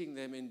 teaching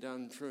them in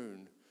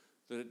Duntroon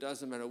that it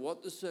doesn't matter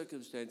what the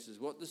circumstances,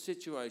 what the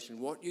situation,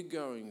 what you're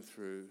going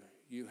through,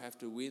 you have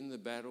to win the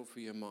battle for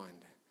your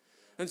mind.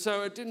 And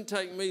so it didn't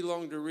take me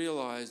long to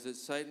realise that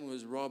Satan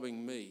was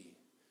robbing me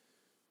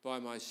by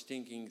my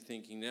stinking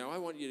thinking. Now, I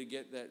want you to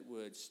get that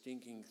word,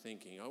 stinking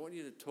thinking. I want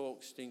you to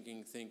talk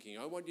stinking thinking.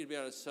 I want you to be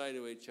able to say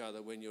to each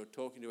other when you're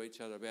talking to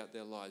each other about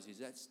their lives, is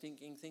that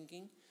stinking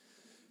thinking?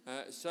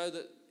 So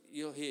that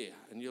you'll hear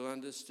and you'll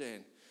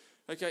understand.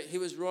 Okay, he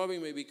was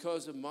robbing me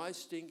because of my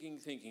stinking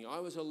thinking. I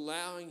was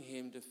allowing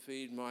him to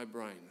feed my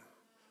brain.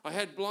 I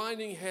had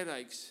blinding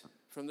headaches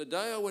from the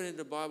day I went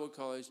into Bible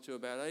college to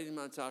about 18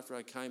 months after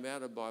I came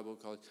out of Bible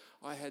college.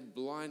 I had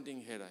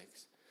blinding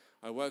headaches.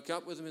 I woke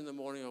up with them in the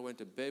morning. I went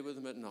to bed with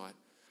them at night.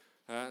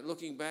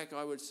 Looking back,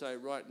 I would say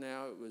right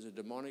now it was a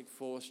demonic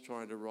force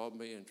trying to rob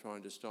me and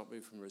trying to stop me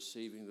from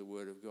receiving the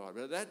Word of God.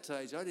 But at that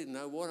stage, I didn't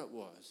know what it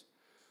was.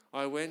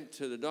 I went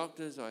to the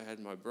doctors. I had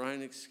my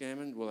brain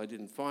examined. Well, I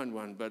didn't find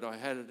one, but I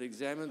had it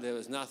examined. There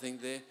was nothing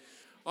there.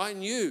 I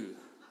knew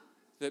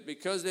that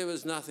because there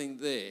was nothing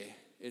there,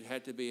 it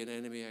had to be an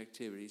enemy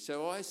activity.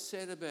 So I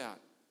set about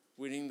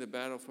winning the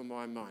battle for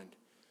my mind.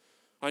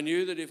 I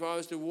knew that if I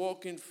was to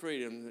walk in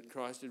freedom that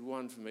Christ had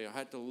won for me, I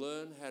had to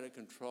learn how to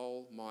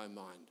control my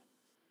mind.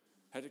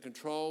 I had to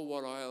control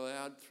what I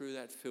allowed through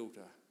that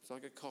filter. It's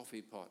like a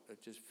coffee pot.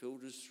 It just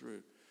filters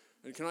through.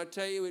 And can I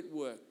tell you, it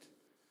worked.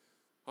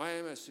 I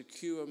am a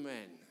secure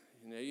man.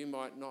 You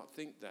might not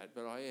think that,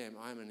 but I am.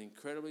 I am an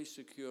incredibly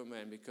secure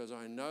man because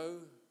I know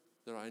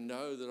that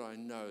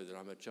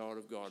I'm a child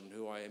of God and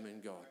who I am in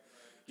God.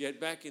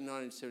 Yet back in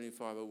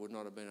 1975, I would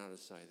not have been able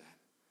to say that.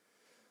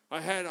 I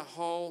had a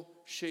whole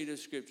sheet of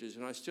scriptures,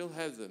 and I still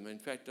have them. In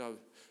fact, I've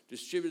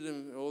distributed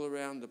them all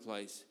around the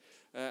place.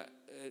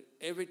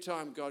 Every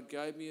time God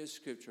gave me a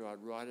scripture,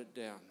 I'd write it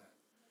down.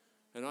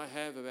 And I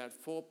have about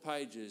 4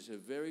 pages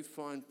of very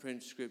fine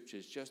print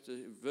scriptures, just a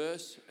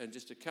verse and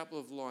just a couple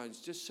of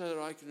lines, just so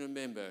that I can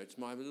remember. It's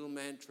my little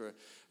mantra.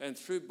 And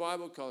through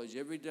Bible college,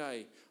 every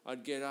day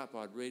I'd get up,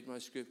 I'd read my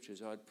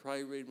scriptures, I'd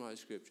pray, read my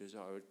scriptures,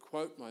 I would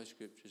quote my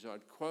scriptures,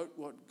 I'd quote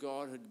what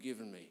God had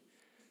given me,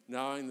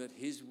 knowing that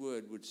his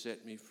word would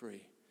set me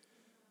free.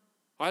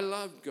 I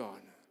loved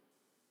God,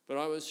 but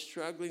I was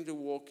struggling to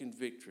walk in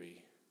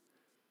victory,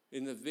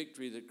 in the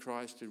victory that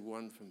Christ had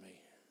won for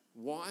me.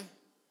 Why?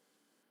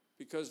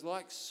 Because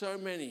like so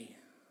many,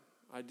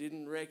 I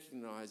didn't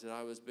recognize that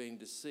I was being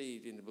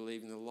deceived into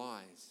believing the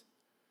lies.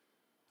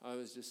 I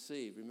was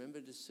deceived. Remember,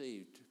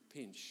 deceived,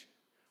 pinch.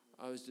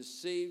 I was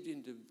deceived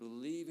into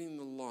believing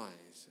the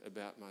lies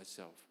about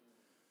myself.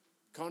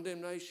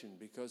 Condemnation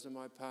because of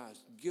my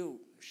past. Guilt,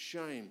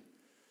 shame.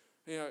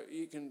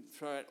 You can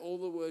throw out all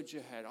the words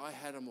you had. I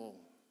had them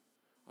all.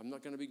 I'm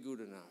not going to be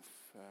good enough.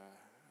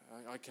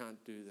 I can't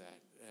do that.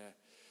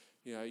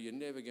 You're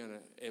never going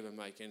to ever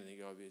make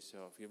anything of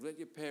yourself. You've let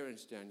your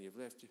parents down. You've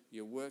left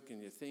your work and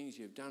your things.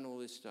 You've done all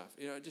this stuff.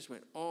 It just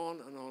went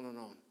on and on and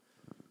on.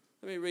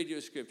 Let me read you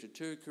a scripture,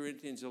 2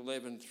 Corinthians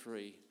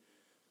 11:3.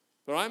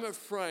 But I'm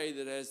afraid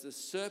that as the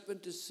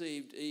serpent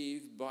deceived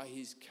Eve by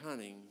his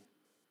cunning,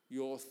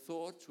 your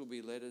thoughts will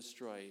be led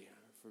astray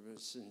from a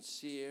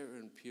sincere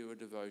and pure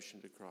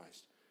devotion to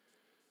Christ.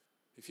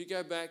 If you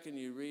go back and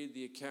you read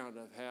the account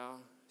of how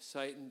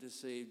Satan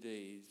deceived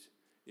Eve,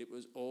 it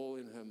was all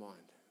in her mind.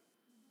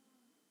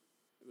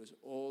 It was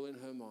all in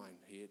her mind.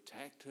 He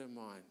attacked her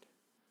mind.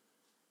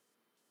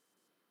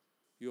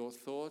 Your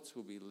thoughts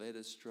will be led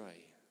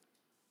astray,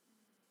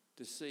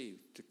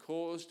 deceived, to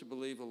cause to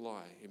believe a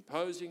lie,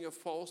 imposing a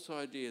false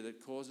idea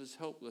that causes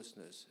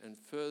helplessness and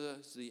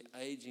furthers the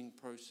aging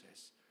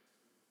process.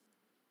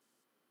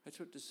 That's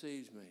what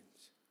deceives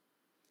means.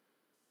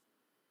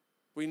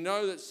 We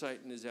know that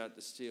Satan is out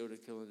to steal, to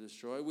kill and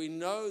destroy. We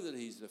know that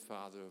he's the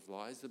father of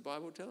lies. The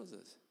Bible tells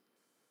us.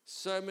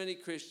 So many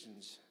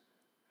Christians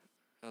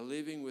are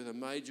living with a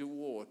major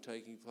war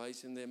taking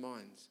place in their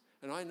minds.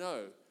 And I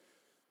know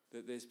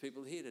that there's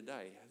people here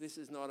today. This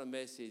is not a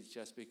message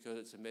just because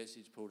it's a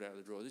message pulled out of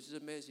the drawer. This is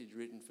a message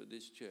written for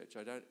this church.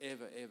 I don't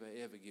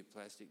ever give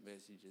plastic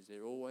messages.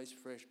 They're always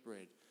fresh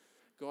bread.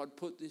 God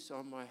put this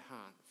on my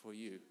heart for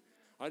you.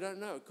 I don't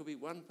know. It could be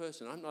one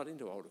person. I'm not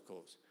into altar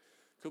calls.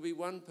 Could be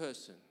one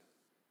person.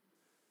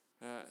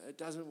 It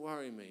doesn't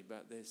worry me,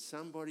 but there's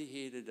somebody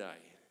here today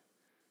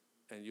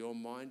and your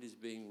mind is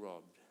being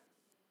robbed.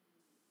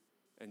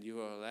 And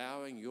you are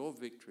allowing your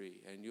victory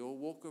and your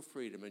walk of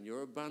freedom and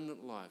your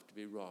abundant life to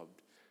be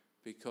robbed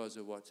because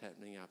of what's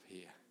happening up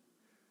here.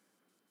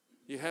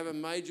 You have a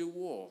major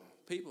war.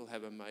 People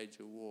have a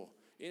major war.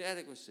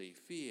 Inadequacy,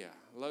 fear,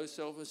 low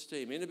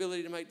self-esteem,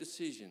 inability to make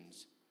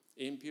decisions,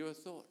 impure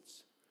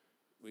thoughts.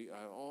 We go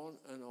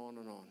on and on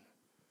and on.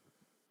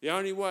 The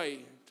only way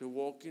to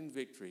walk in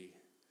victory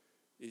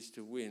is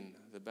to win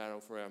the battle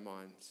for our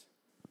minds.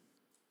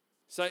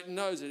 Satan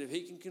knows that if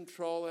he can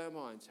control our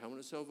minds, helmet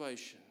of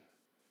salvation,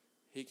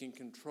 he can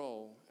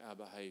control our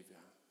behaviour.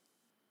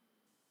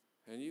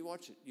 And you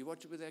watch it. You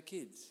watch it with our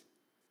kids.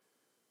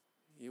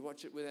 You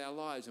watch it with our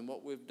lives and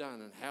what we've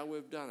done and how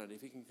we've done it.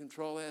 If he can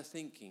control our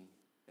thinking,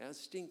 our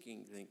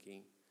stinking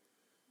thinking,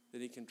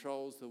 then he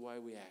controls the way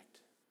we act.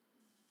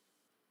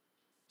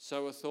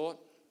 Sow a thought.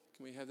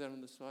 Can we have that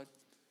on the slide?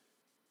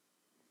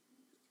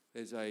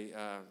 There's a,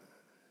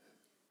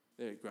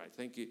 there, great,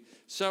 thank you.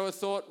 Sow a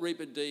thought, reap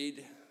a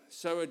deed.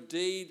 Sow a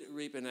deed,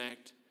 reap an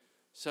act.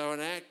 Sow an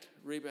act,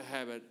 reap a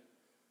habit.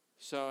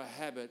 Sow a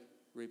habit,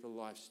 reap a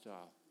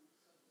lifestyle.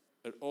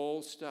 It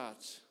all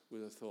starts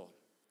with a thought.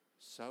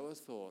 Sow a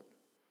thought,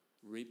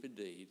 reap a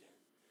deed.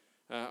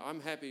 I'm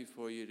happy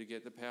for you to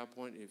get the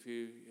PowerPoint. If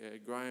you,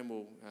 Graham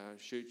will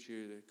shoot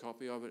you the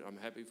copy of it. I'm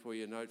happy for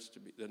your notes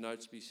the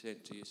notes to be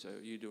sent to you, so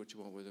you do what you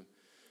want with them.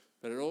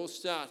 But it all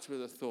starts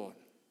with a thought.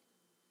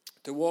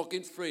 To walk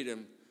in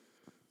freedom,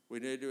 we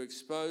need to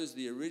expose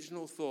the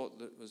original thought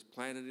that was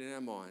planted in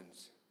our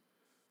minds,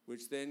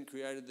 which then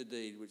created the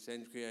deed, which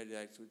then created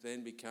acts, which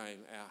then became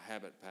our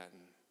habit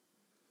pattern.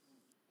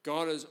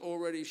 God has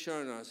already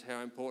shown us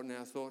how important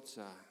our thoughts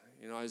are.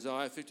 In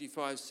Isaiah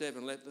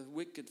 55:7, let the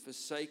wicked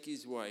forsake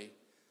his way,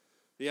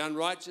 the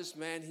unrighteous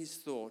man his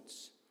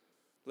thoughts.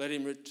 Let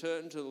him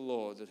return to the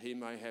Lord, that he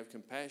may have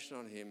compassion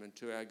on him, and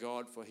to our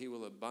God, for he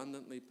will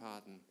abundantly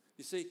pardon.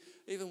 You see,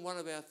 even one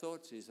of our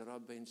thoughts is that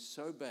I've been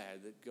so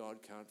bad that God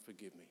can't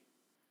forgive me.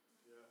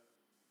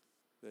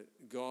 Yeah.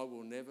 That God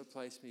will never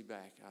place me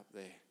back up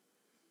there.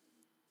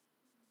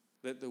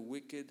 Let the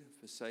wicked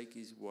forsake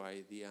his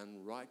way, the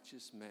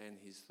unrighteous man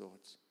his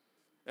thoughts.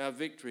 Our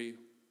victory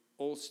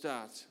all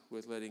starts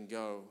with letting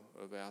go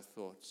of our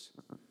thoughts.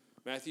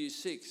 Matthew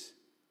 6,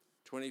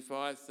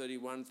 25,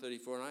 31,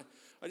 34. And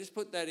I just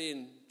put that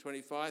in,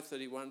 25,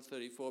 31,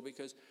 34,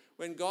 because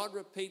when God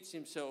repeats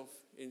himself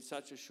in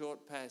such a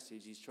short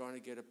passage, he's trying to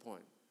get a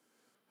point.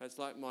 That's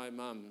like my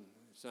mum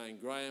saying,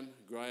 Graham,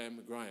 Graham,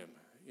 Graham.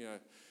 You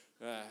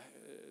know,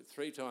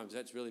 3 times,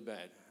 that's really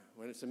bad.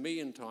 When it's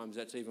 1,000,000 times,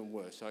 that's even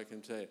worse, I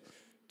can tell you.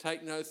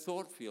 Take no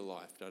thought for your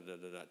life, da da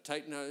da da.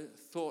 Take no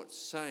thought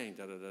saying,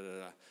 da da da da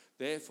da.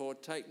 Therefore,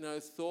 take no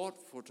thought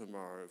for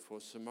tomorrow, for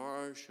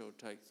tomorrow shall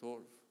take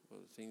thought for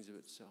the things of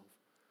itself.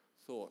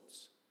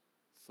 Thoughts,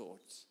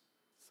 thoughts,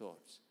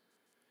 thoughts.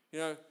 You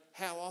know,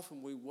 how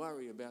often we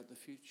worry about the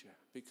future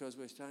because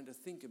we're starting to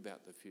think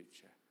about the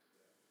future.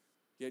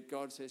 Yet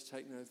God says,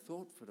 take no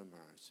thought for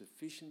tomorrow.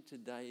 Sufficient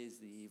today is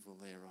the evil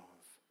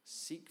thereof.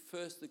 Seek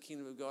first the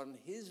kingdom of God and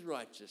his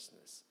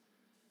righteousness,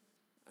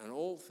 and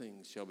all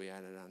things shall be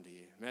added unto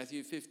you.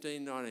 Matthew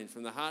 15:19,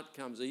 from the heart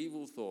comes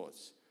evil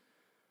thoughts,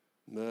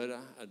 murder,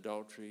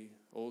 adultery,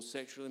 all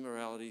sexual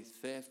immorality,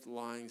 theft,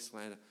 lying,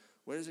 slander.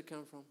 Where does it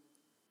come from?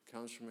 It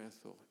comes from our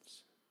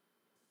thoughts.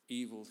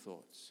 Evil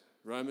thoughts.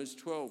 Romans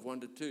 12,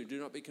 1-2. Do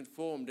not be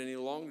conformed any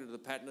longer to the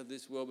pattern of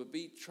this world, but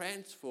be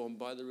transformed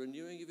by the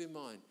renewing of your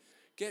mind.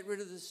 Get rid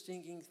of the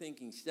stinking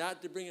thinking.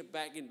 Start to bring it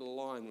back into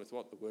line with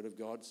what the Word of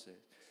God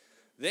says.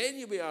 Then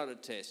you'll be able to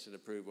test and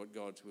approve what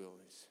God's will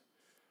is.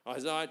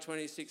 Isaiah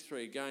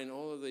 26:3, again,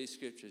 all of these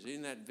scriptures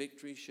in that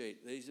victory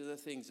sheet. These are the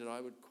things that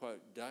I would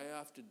quote day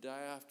after day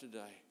after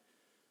day.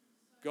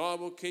 God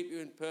will keep you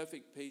in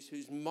perfect peace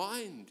whose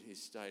mind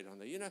is stayed on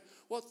thee. You know,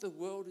 what the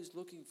world is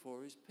looking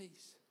for is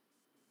peace.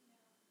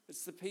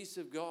 It's the peace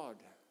of God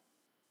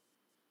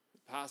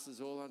that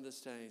passes all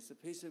understanding. It's the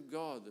peace of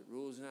God that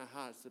rules in our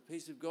hearts. The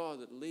peace of God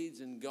that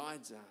leads and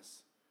guides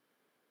us.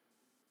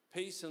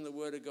 Peace and the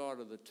Word of God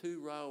are the two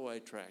railway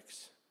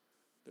tracks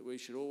that we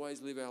should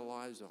always live our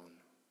lives on.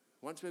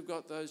 Once we've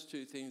got those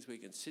two things, we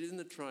can sit in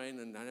the train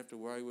and don't have to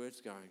worry where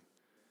it's going.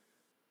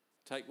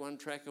 Take one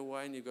track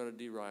away and you've got a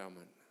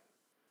derailment.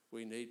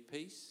 We need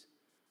peace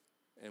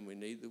and we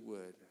need the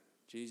Word.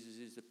 Jesus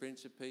is the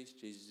Prince of Peace.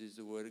 Jesus is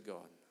the Word of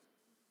God.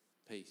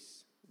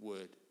 Peace,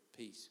 Word,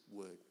 peace,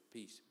 Word,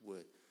 peace,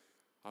 Word.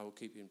 I will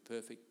keep you in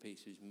perfect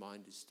peace whose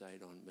mind is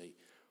stayed on me.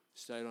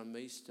 Stayed on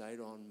me, stayed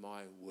on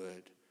my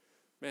Word.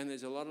 Man,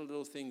 there's a lot of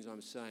little things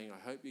I'm saying.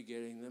 I hope you're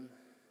getting them.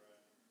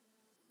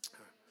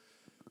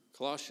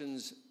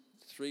 Colossians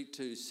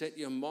 3:2, set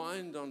your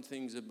mind on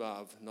things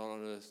above, not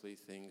on earthly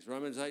things.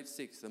 Romans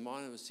 8:6, the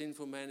mind of a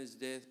sinful man is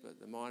death, but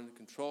the mind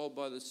controlled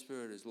by the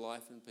Spirit is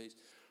life and peace.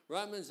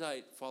 Romans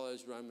 8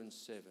 follows Romans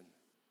 7.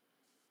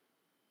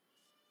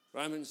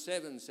 Romans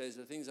 7 says,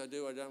 the things I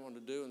do I don't want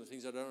to do, and the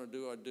things I don't want to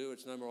do I do.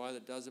 It's no more I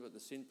that does it, but the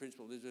sin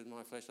principle lives in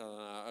my flesh.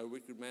 O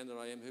wicked man that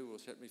I am, who will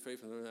set me free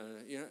from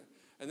the...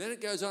 And then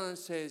it goes on and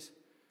says,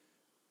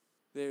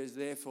 there is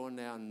therefore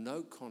now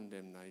no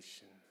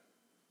condemnation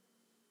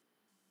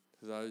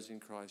to those in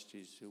Christ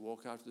Jesus who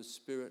walk after the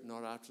Spirit,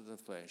 not after the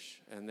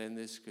flesh. And then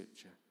this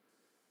scripture.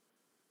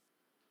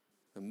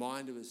 The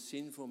mind of a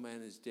sinful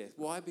man is death.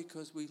 Why?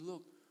 Because we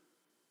look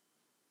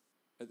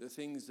at the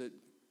things that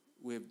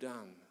we've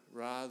done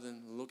rather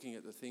than looking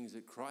at the things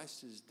that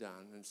Christ has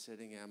done and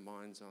setting our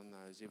minds on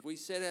those. If we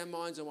set our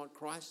minds on what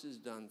Christ has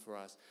done for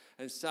us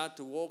and start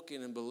to walk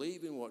in and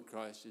believe in what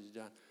Christ has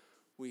done,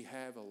 we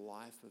have a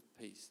life of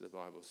peace, the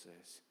Bible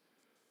says.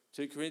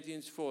 2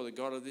 Corinthians 4, the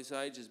God of this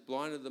age has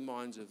blinded the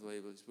minds of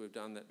believers. We've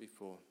done that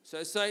before.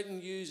 So Satan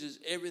uses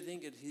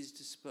everything at his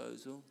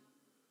disposal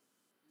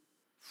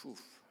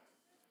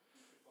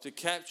to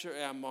capture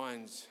our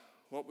minds.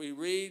 What we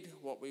read,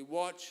 what we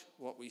watch,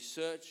 what we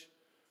search,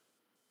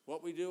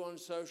 what we do on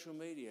social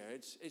media.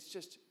 It's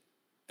just,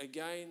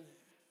 again,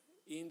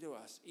 into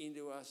us.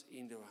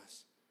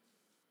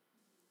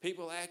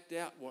 People act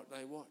out what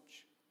they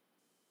watch.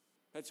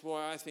 That's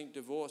why I think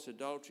divorce,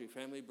 adultery,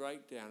 family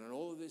breakdown, and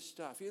all of this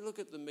stuff. You look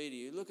at the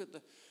media, you look at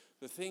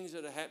the things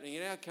that are happening.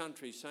 In our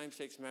country,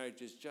 same-sex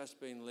marriage has just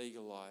been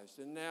legalised.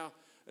 And now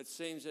it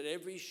seems that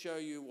every show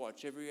you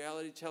watch, every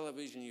reality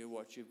television you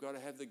watch, you've got to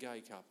have the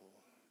gay couple.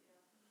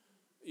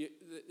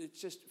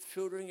 It's just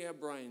filtering our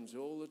brains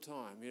all the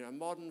time.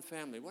 Modern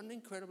family. What an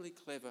incredibly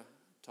clever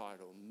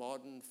title,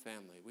 Modern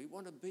Family. We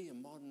want to be a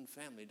modern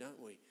family,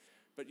 don't we?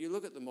 But you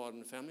look at the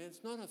modern family,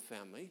 it's not a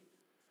family.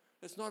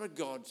 It's not a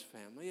God's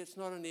family. It's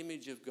not an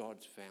image of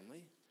God's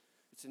family.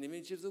 It's an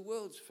image of the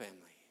world's family.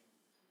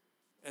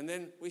 And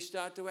then we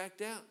start to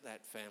act out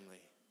that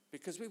family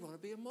because we want to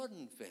be a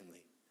modern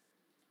family.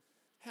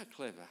 How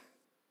clever.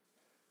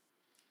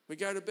 We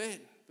go to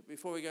bed, but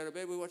before we go to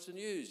bed, we watch the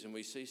news and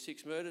we see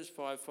 6 murders,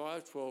 5,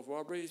 12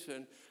 robberies,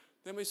 and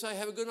then we say,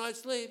 have a good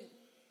night's sleep.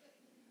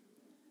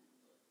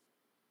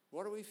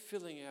 What are we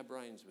filling our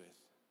brains with?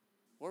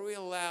 What are we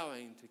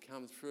allowing to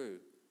come through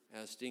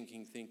our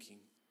stinking thinking?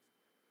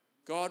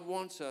 God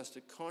wants us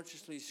to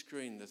consciously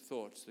screen the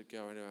thoughts that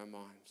go into our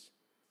minds.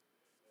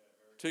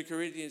 2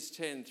 Corinthians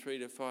 10,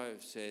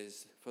 3-5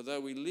 says, for though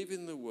we live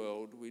in the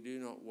world, we do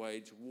not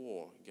wage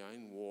war,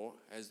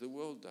 as the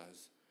world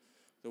does.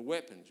 The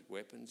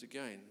weapons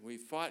again, we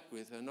fight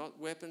with are not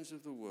weapons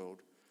of the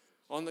world.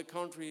 On the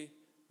contrary,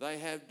 they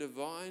have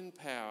divine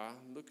power.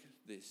 Look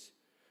at this.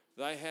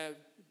 They have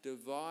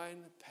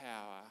divine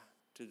power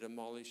to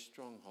demolish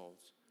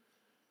strongholds.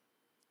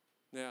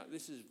 Now,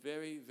 this is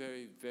very,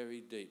 very,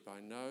 very deep.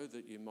 I know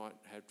that you might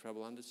have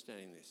trouble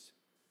understanding this.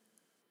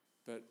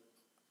 But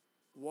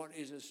what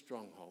is a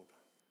stronghold?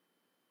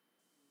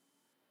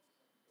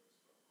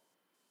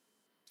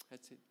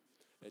 That's it.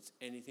 It's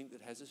anything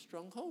that has a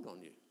stronghold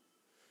on you.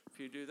 If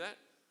you do that,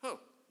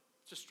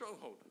 it's a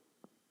stronghold.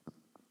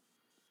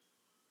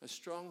 A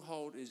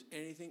stronghold is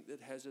anything that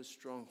has a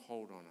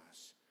stronghold on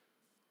us.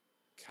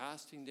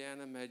 Casting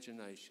down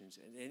imaginations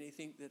and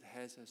anything that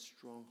has a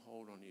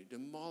stronghold on you.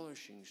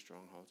 Demolishing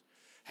strongholds.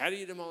 How do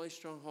you demolish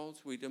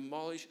strongholds? We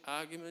demolish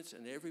arguments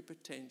and every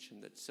pretension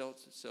that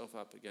sets itself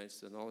up against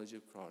the knowledge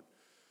of God.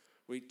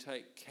 We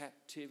take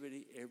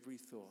captivity every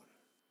thought.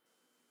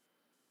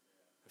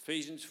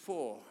 Ephesians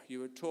 4,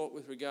 you were taught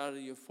with regard to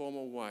your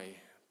former way.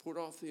 Put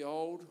off the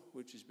old,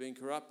 which has been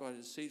corrupt by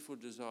deceitful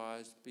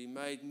desires. Be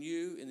made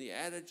new in the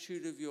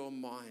attitude of your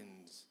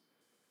minds.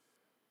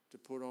 To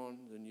put on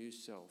the new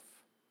self.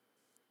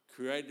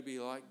 Created to be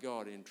like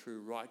God in true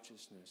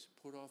righteousness.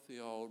 Put off the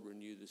old,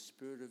 renew the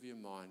spirit of your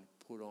mind.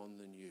 Put on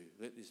the new.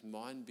 Let this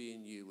mind be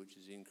in you, which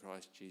is in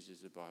Christ Jesus,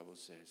 the Bible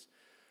says.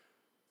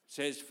 It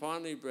says,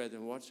 finally,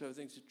 brethren, whatsoever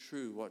things are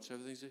true,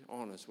 whatsoever things are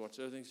honest,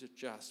 whatsoever things are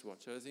just,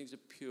 whatsoever things are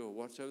pure,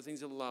 whatsoever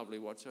things are lovely,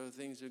 whatsoever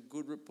things are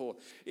good report.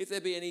 If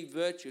there be any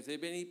virtue, if there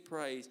be any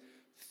praise,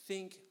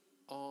 think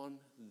on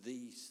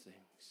these things.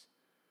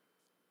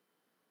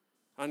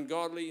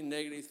 Ungodly,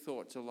 negative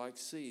thoughts are like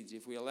seeds.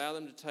 If we allow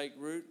them to take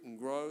root and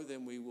grow,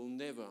 then we will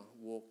never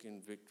walk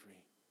in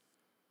victory.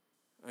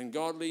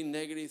 Ungodly,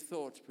 negative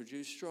thoughts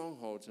produce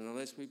strongholds, and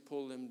unless we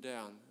pull them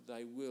down,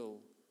 they will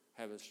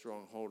have a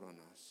strong hold on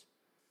us.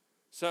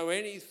 So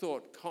any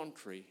thought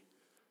contrary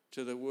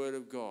to the Word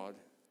of God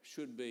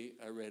should be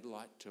a red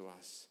light to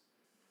us.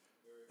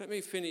 Let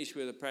me finish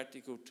with a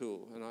practical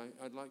tool, and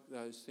I'd like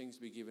those things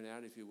to be given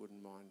out if you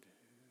wouldn't mind,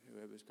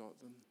 whoever's got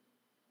them.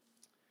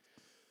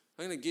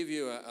 I'm going to give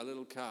you a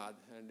little card,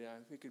 and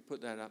if you could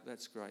put that up,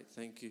 that's great.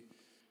 Thank you.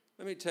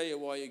 Let me tell you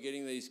why you're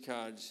getting these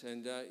cards,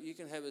 and you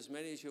can have as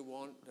many as you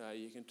want.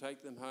 You can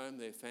take them home.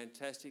 They're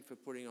fantastic for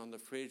putting on the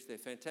fridge. They're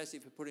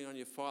fantastic for putting on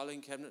your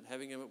filing cabinet,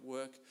 having them at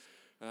work.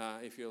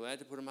 If you're allowed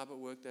to put them up at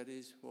work, that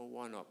is, well,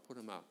 why not? Put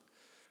them up.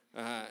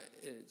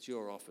 It's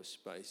your office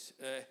space.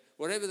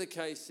 Whatever the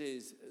case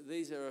is,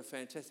 these are a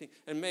fantastic...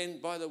 And men,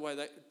 by the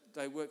way,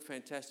 they work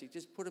fantastic.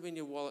 Just put them in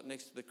your wallet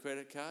next to the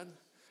credit card,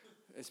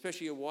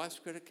 especially your wife's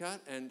credit card,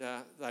 and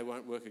they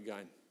won't work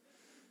again.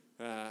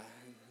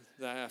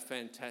 They are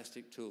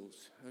fantastic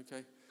tools,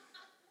 okay?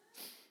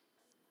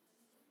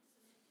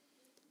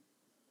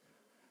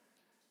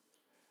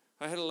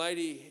 I had a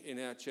lady in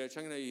our church.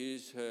 I'm going to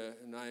use her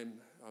name.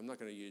 I'm not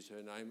going to use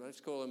her name. Let's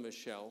call her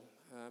Michelle.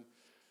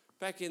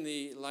 Back in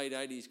the late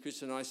 80s,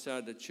 Chris and I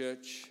started a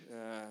church.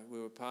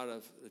 We were part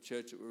of the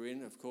church that we're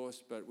in, of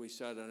course, but we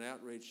started an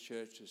outreach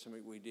church. It's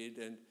something we did,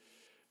 and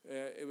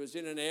it was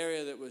in an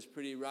area that was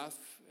pretty rough,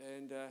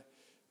 and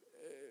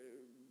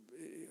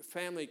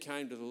family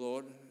came to the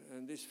Lord,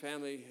 and this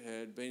family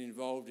had been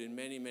involved in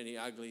many, many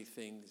ugly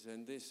things.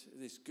 And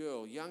this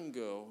girl, young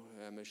girl,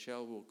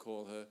 Michelle we'll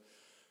call her,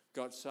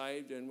 got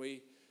saved, and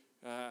we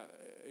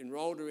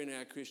enrolled her in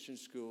our Christian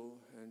school,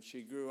 and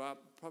she grew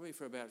up probably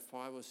for about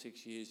 5 or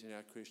 6 years in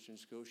our Christian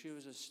school. She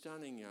was a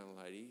stunning young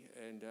lady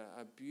and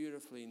a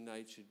beautifully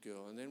natured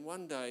girl. And then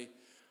one day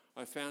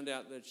I found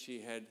out that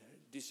she had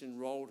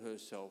disenrolled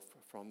herself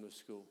from the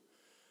school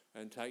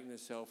and taken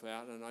herself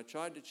out, and I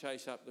tried to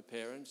chase up the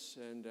parents,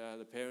 and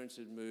the parents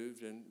had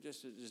moved, and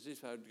just as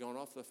if they'd gone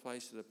off the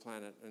face of the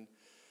planet, and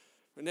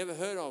we never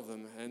heard of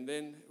them. And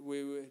then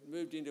we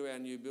moved into our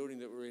new building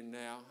that we're in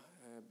now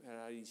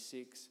at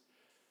 86,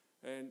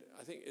 and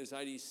I think it was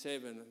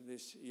 87,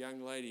 this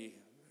young lady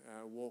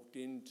walked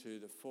into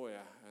the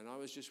foyer, and I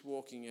was just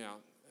walking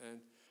out, and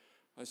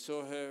I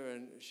saw her,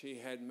 and she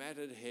had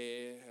matted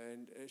hair,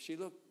 and she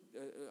looked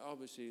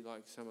obviously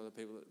like some of the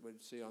people that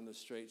we'd see on the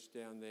streets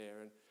down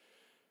there. And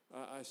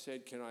I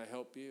said, "Can I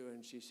help you?"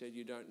 And she said,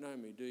 "You don't know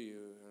me, do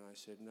you?" And I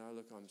said, "No,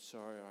 look, I'm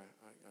sorry,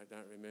 I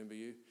don't remember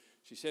you."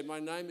 She said, "My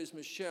name is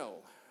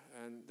Michelle."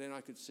 And then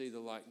I could see the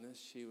likeness.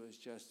 She was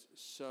just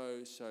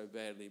so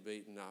badly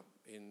beaten up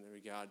in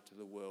regard to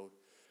the world.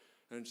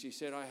 And she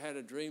said, "I had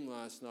a dream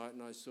last night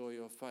and I saw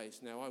your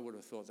face." Now, I would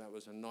have thought that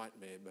was a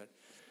nightmare, but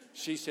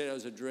she said it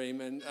was a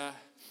dream. And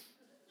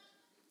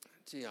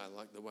gee, I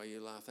like the way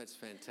you laugh. That's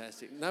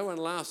fantastic. No one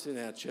laughs in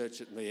our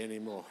church at me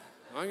anymore.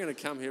 I'm going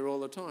to come here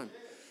all the time.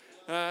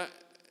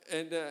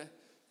 And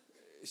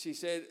she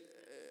said,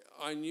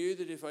 "I knew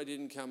that if I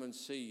didn't come and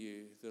see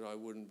you, that I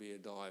wouldn't be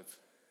alive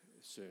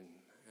soon."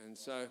 And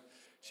so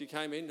she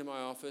came into my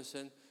office,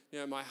 and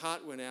my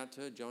heart went out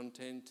to her. John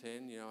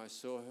 10:10. I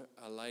saw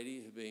a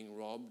lady being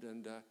robbed,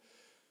 and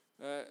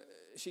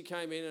she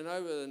came in, and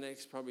over the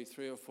next probably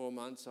 3 or 4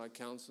 months, I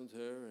counselled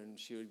her, and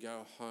she would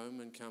go home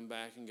and come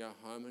back and go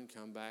home and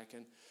come back.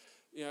 And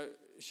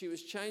she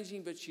was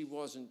changing, but she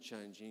wasn't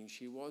changing.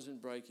 She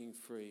wasn't breaking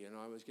free, and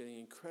I was getting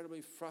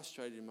incredibly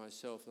frustrated in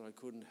myself that I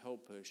couldn't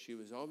help her. She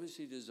was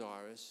obviously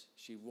desirous.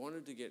 She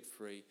wanted to get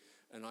free,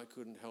 and I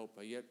couldn't help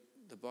her. Yet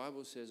the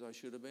Bible says I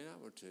should have been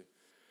able to.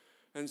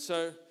 And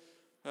so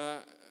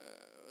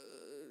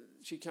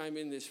she came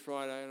in this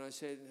Friday, and I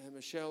said, "Hey,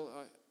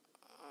 Michelle,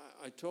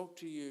 I talk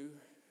to you,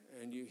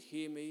 and you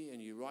hear me,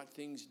 and you write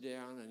things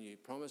down, and you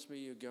promise me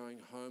you're going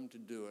home to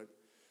do it.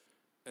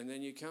 And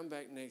then you come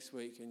back next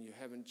week and you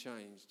haven't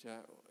changed.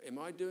 Am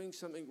I doing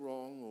something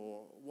wrong,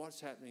 or what's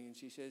happening?" And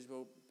she says,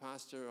 "Well,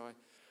 Pastor,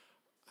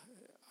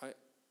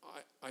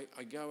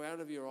 I go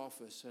out of your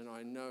office and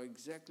I know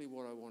exactly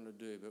what I want to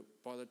do, but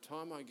by the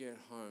time I get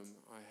home,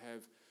 I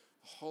have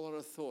a whole lot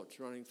of thoughts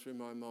running through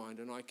my mind,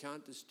 and I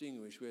can't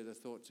distinguish where the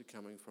thoughts are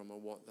coming from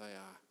or what they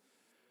are."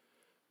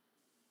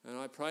 And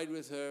I prayed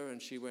with her, and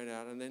she went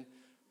out, and then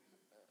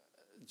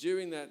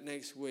during that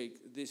next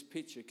week, this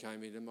picture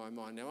came into my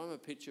mind. Now, I'm a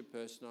picture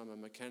person. I'm a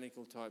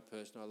mechanical type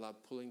person. I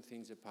love pulling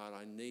things apart.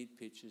 I need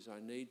pictures. I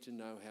need to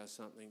know how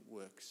something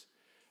works.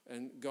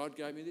 And God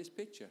gave me this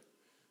picture.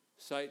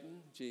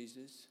 Satan,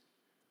 Jesus,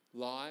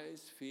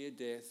 lies, fear,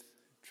 death,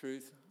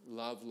 truth,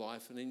 love,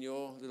 life. And in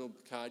your little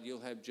card,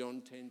 you'll have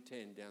John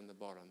 10:10 down the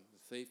bottom. "The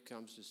thief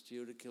comes to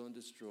steal, to kill, and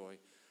destroy.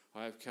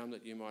 I have come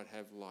that you might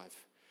have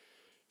life."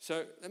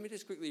 So let me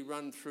just quickly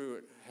run through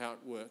it, how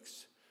it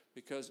works,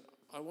 because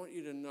I want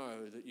you to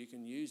know that you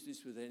can use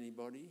this with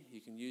anybody.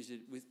 You can use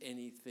it with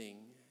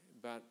anything,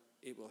 but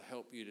it will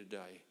help you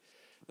today.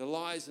 The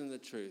lies and the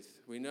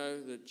truth. We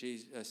know that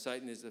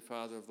Satan is the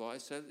father of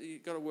lies, so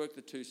you've got to work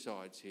the two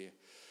sides here.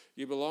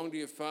 You belong to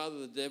your father,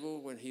 the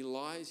devil. When he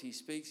lies, he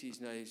speaks his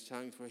native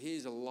tongue, for he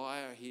is a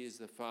liar, he is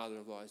the father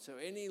of lies. So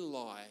any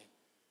lie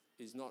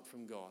is not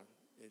from God,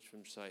 it's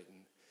from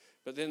Satan.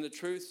 But then the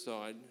truth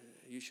side,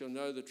 You shall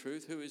know the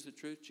truth. Who is the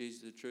truth?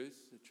 Jesus is the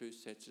truth. The truth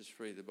sets us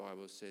free, the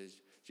Bible says.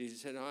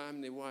 Jesus said, I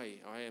am the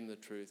way, I am the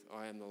truth,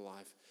 I am the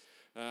life.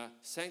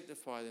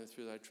 Sanctify them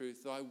through thy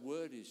truth. Thy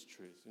word is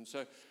truth. And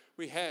so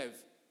we have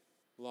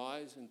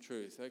lies and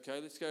truth.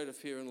 Okay, let's go to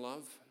fear and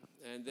love.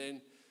 And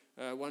then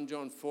 1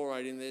 John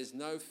 4:18, there's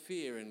no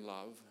fear in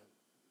love.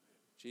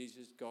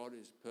 Jesus, God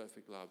is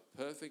perfect love.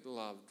 Perfect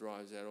love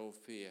drives out all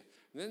fear.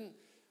 And then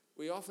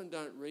we often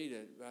don't read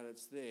it, but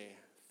it's there.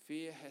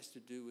 Fear has to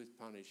do with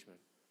punishment.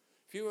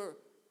 If you were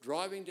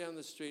driving down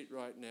the street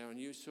right now and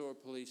you saw a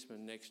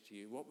policeman next to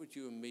you, what would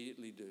you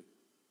immediately do?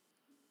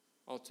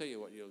 I'll tell you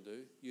what you'll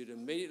do. You'd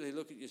immediately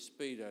look at your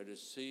speedo to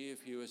see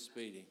if you were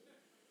speeding.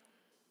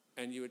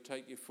 And you would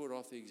take your foot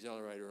off the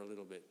accelerator a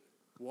little bit.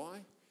 Why?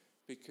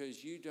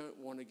 Because you don't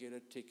want to get a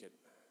ticket.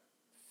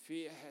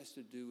 Fear has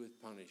to do with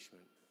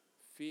punishment.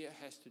 Fear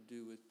has to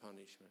do with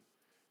punishment.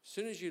 As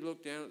soon as you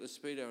look down at the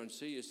speedo and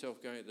see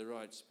yourself going at the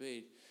right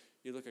speed,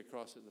 you look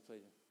across at the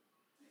policeman.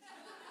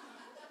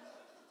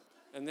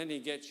 And then he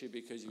gets you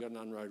because you've got an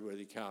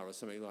unroadworthy car or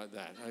something like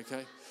that,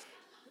 okay?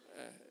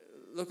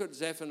 Look what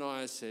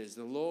Zephaniah says.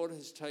 The Lord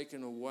has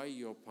taken away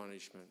your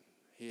punishment.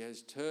 He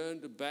has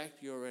turned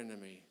back your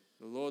enemy.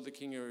 The Lord, the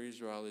King of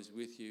Israel, is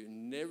with you.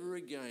 Never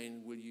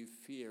again will you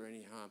fear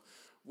any harm.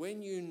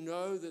 When you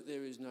know that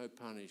there is no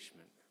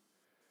punishment,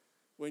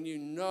 when you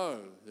know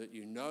that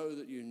you know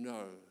that you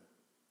know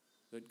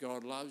that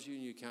God loves you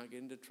and you can't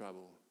get into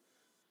trouble,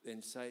 then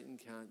Satan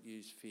can't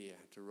use fear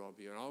to rob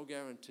you. And I'll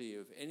guarantee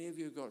you, if any of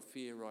you have got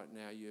fear right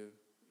now, you're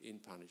in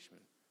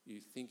punishment.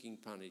 You're thinking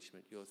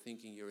punishment. You're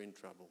thinking you're in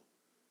trouble.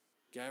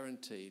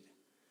 Guaranteed.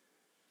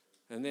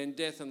 And then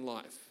death and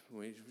life.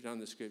 We've done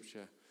the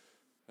scripture,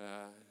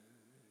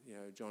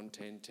 John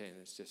 10:10.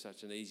 It's just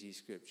such an easy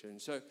scripture.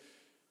 And so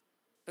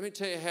let me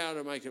tell you how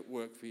to make it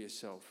work for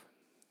yourself.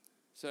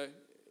 So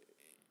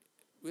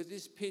with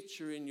this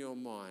picture in your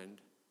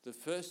mind, the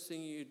first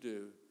thing you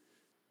do,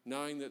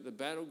 knowing that the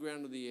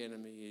battleground of the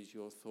enemy is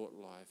your thought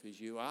life,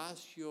 is you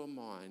ask your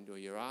mind, or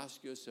you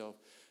ask yourself,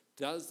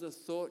 does the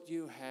thought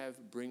you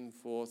have bring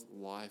forth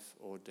life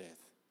or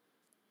death?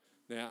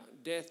 Now,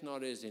 death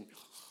not as in,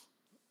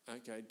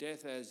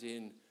 death as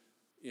in,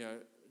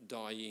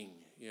 dying,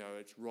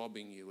 it's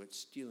robbing you, it's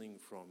stealing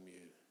from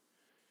you.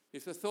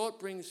 If the thought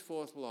brings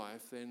forth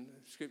life, then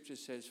Scripture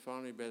says,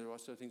 finally, better,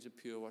 whatsoever things are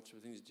pure,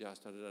 whatsoever things are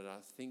just,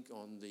 think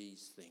on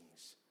these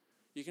things.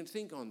 You can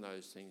think on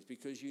those things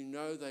because you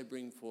know they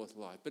bring forth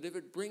life. But if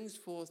it brings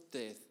forth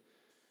death,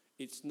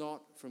 it's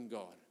not from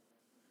God.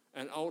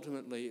 And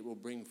ultimately, it will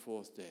bring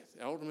forth death.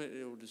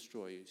 Ultimately, it will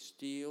destroy you.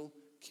 Steal,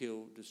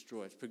 kill,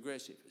 destroy. It's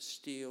progressive.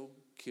 Steal,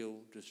 kill,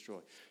 destroy.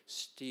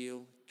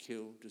 Steal,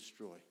 kill,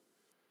 destroy.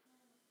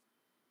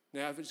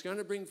 Now, if it's going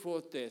to bring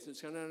forth death,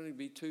 it's going to only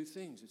be two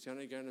things. It's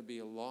only going to be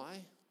a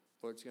lie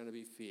or it's going to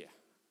be fear.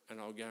 And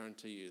I'll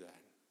guarantee you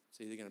that.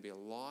 It's either going to be a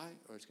lie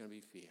or it's going to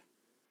be fear.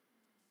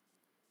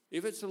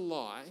 If it's a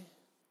lie,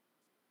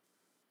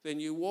 then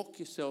you walk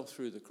yourself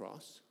through the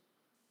cross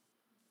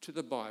to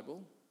the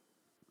Bible,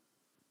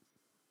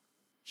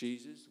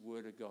 Jesus,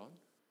 Word of God.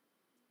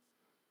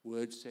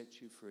 Word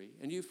sets you free.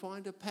 And you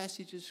find a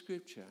passage of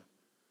Scripture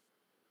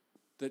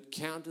that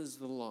counters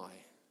the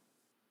lie.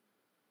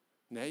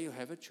 Now you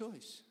have a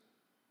choice.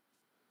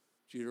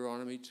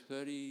 Deuteronomy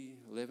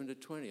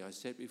 30:11-20. I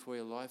set before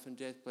you life and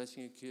death,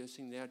 blessing and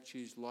cursing. Now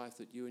choose life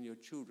that you and your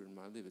children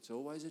may live. It's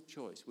always a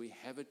choice. We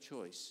have a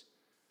choice.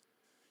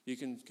 You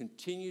can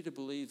continue to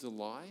believe the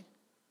lie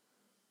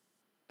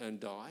and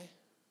die,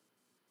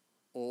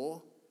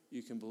 or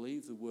you can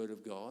believe the Word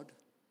of God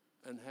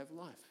and have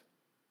life.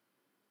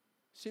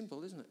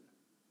 Simple, isn't it?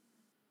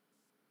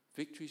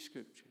 Victory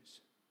Scriptures.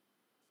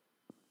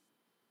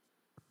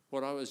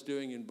 What I was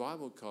doing in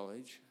Bible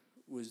college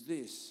was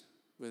this,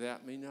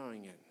 without me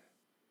knowing it.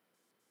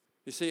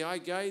 You see, I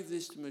gave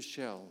this to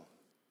Michelle,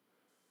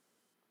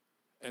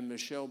 and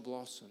Michelle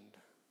blossomed,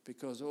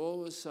 because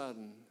all of a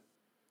sudden,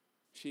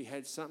 she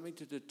had something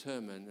to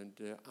determine and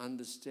to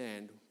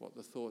understand what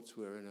the thoughts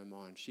were in her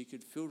mind. She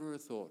could filter her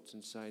thoughts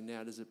and say,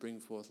 now, does it bring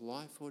forth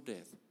life or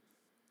death?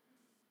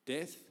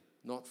 Death,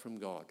 not from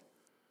God.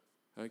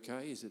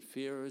 Okay, is it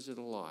fear or is it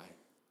a lie?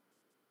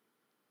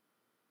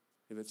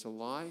 If it's a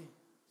lie,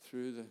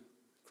 through the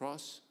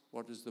cross,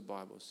 what does the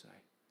Bible say?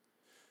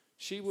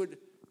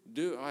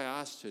 I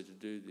asked her to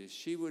do this.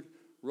 She would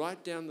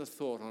write down the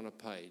thought on a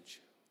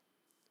page.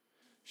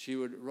 She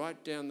would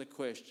write down the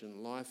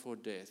question, life or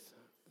death.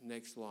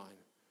 Next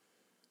line.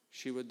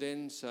 She would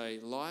then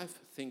say, life,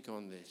 think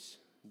on this.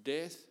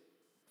 Death,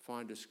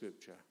 find a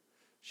scripture.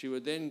 She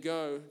would then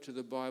go to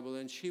the Bible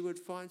and she would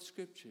find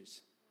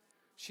scriptures.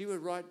 She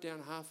would write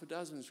down half a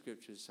dozen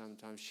scriptures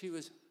sometimes. She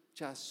was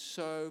just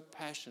so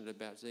passionate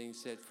about being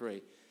set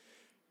free.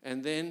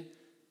 And then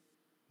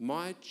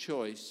my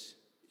choice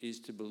is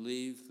to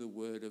believe the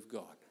Word of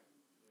God.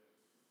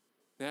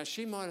 Now,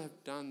 she might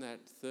have done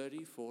that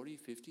 30, 40,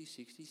 50,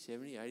 60,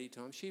 70, 80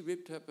 times. She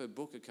ripped up her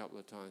book a couple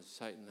of times.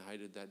 Satan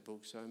hated that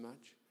book so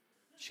much.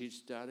 She'd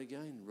start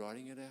again,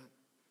 writing it out.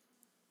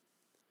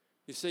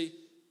 You see,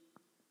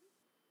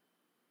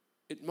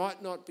 It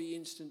might not be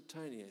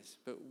instantaneous,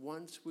 but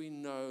once we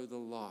know the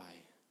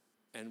lie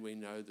and we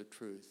know the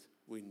truth,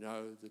 we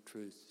know the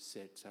truth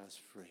sets us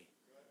free.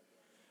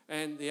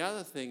 And the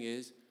other thing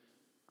is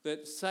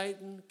that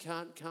Satan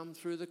can't come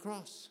through the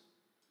cross.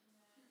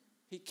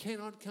 He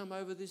cannot come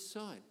over this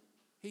side.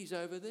 He's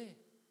over there.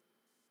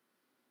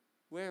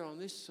 We're on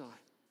this side.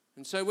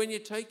 And so when you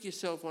take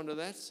yourself onto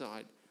that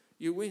side,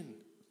 you win.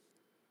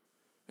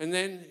 And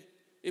then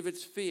if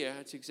it's fear,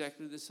 it's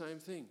exactly the same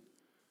thing.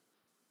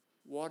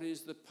 What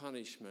is the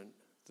punishment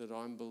that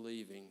I'm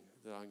believing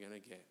that I'm going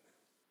to get?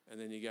 And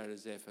then you go to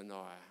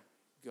Zephaniah.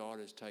 God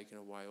has taken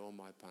away all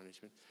my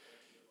punishment.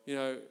 You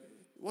know,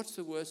 what's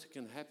the worst that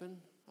can happen?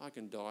 I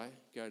can die,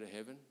 go to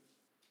heaven.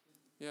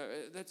 You know,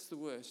 that's the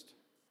worst.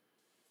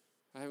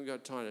 I haven't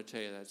got time to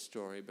tell you that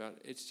story, but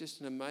it's just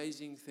an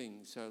amazing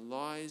thing. So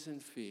lies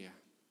and fear.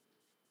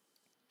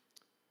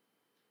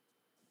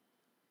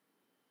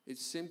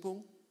 It's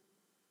simple,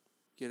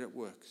 yet it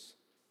works.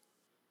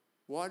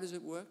 Why does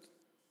it work?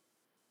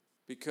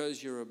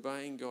 Because you're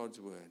obeying God's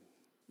word.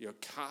 You're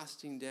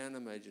casting down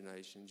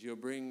imaginations. You're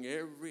bringing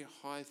every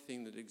high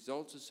thing that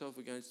exalts itself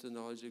against the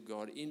knowledge of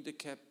God into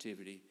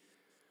captivity.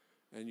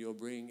 And you're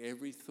bringing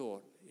every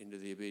thought into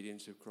the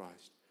obedience of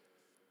Christ.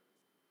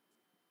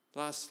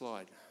 Last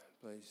slide,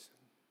 please.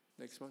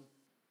 Next one.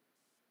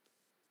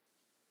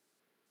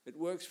 It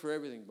works for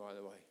everything, by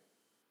the way.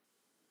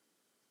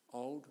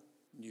 Old,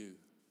 new,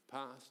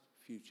 past,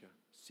 future,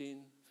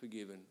 sin,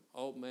 forgiven,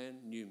 old man,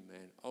 new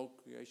man, old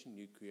creation,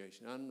 new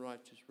creation,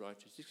 unrighteous,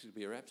 righteous. This could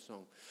be a rap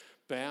song.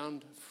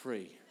 Bound,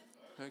 free.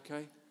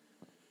 Okay?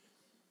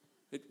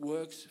 It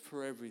works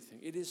for everything.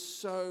 It is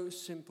so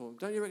simple.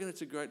 Don't you reckon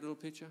it's a great little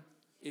picture?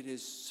 It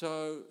is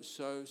so,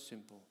 so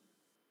simple.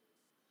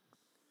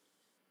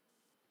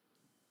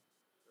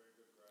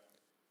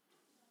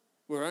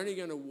 We're only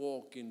going to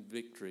walk in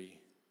victory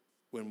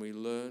when we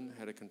learn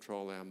how to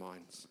control our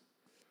minds.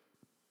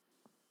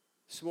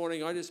 This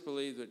morning, I just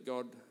believe that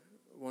God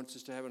wants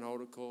us to have an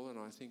altar call, and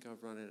I think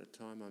I've run out of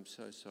time. I'm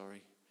so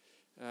sorry.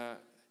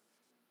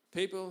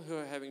 People who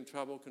are having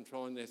trouble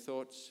controlling their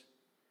thoughts,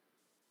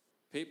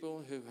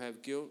 people who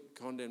have guilt,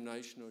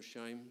 condemnation, or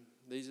shame,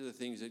 these are the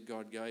things that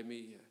God gave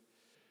me.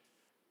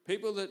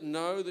 People that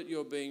know that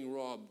you're being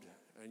robbed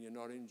and you're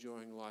not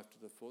enjoying life to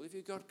the full. If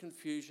you've got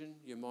confusion,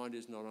 your mind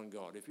is not on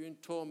God. If you're in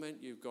torment,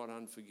 you've got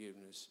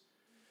unforgiveness.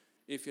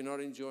 If you're not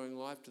enjoying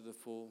life to the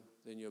full,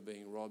 then you're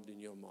being robbed in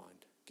your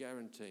mind.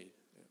 Guaranteed.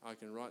 I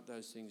can write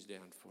those things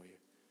down for you.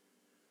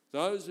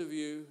 Those of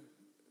you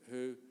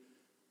who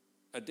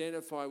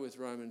identify with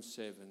Romans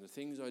 7, the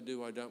things I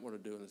do, I don't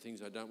want to do, and the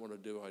things I don't want to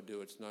do, I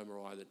do. It's no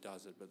more I that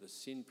does it, but the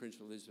sin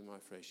principle lives in my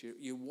flesh.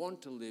 You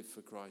want to live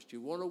for Christ. You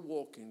want to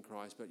walk in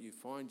Christ, but you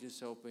find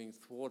yourself being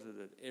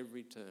thwarted at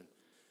every turn.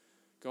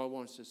 God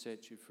wants to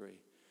set you free.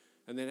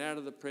 And then out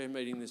of the prayer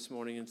meeting this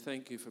morning, and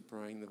thank you for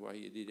praying the way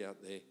you did out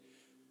there,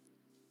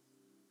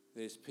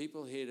 there's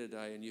people here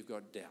today and you've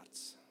got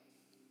doubts.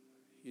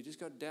 You just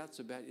got doubts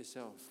about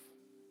yourself.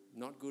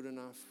 Not good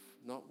enough,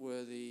 not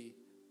worthy,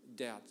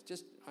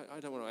 doubts.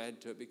 I don't want to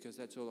add to it because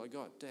that's all I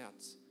got,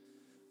 doubts.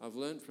 I've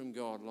learned from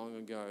God long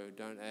ago,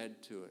 don't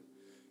add to it.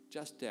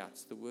 Just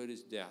doubts. The word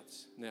is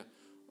doubts. Now,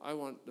 I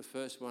want the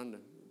first one,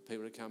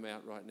 people to come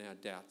out right now,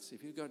 doubts.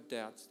 If you've got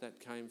doubts, that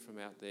came from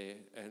out there,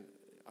 and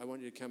I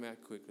want you to come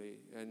out quickly.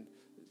 And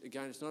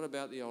again, it's not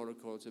about the altar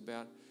call. It's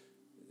about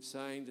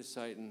saying to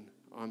Satan,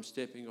 I'm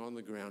stepping on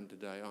the ground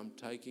today. I'm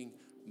taking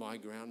my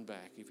ground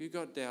back. If you've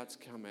got doubts,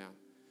 come out.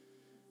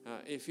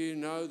 If you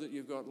know that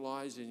you've got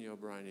lies in your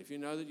brain, if you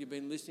know that you've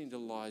been listening to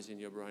lies in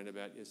your brain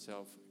about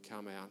yourself,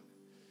 come out.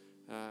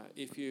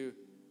 If you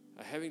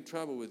are having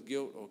trouble with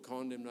guilt or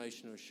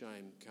condemnation or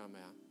shame, come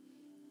out.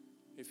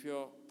 If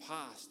your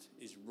past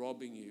is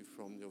robbing you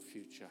from your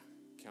future,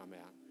 come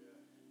out.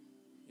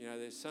 You know,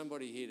 there's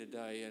somebody here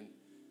today and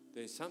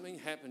there's something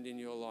happened in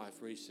your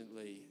life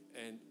recently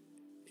and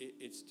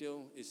it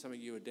still is something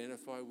you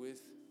identify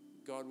with.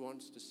 God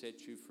wants to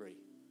set you free.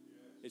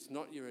 It's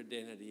not your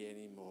identity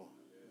anymore.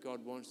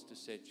 God wants to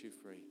set you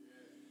free.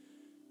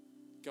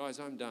 Guys,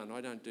 I'm done.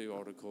 I don't do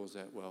altar calls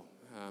that well.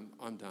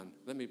 I'm done.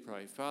 Let me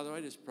pray. Father,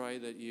 I just pray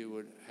that you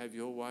would have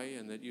your way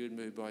and that you would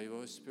move by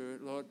your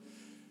Spirit, Lord.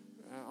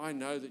 I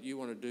know that you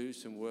want to do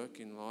some work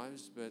in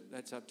lives, but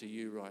that's up to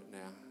you right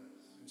now.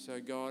 So,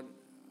 God,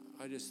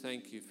 I just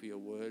thank you for your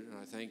word, and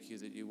I thank you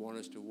that you want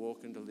us to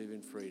walk and to live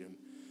in freedom.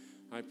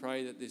 I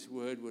pray that this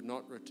word would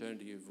not return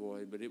to you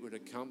void, but it would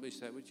accomplish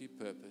that which you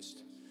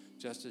purposed,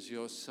 just as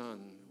your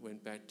Son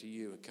went back to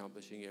you,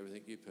 accomplishing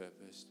everything you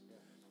purposed.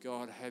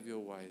 God, have your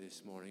way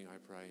this morning, I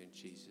pray, in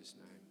Jesus'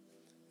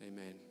 name.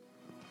 Amen.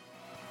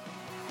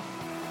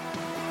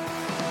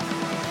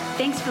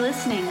 Thanks for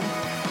listening.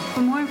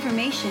 For more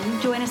information,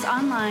 join us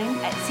online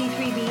at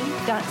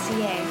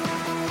c3b.ca.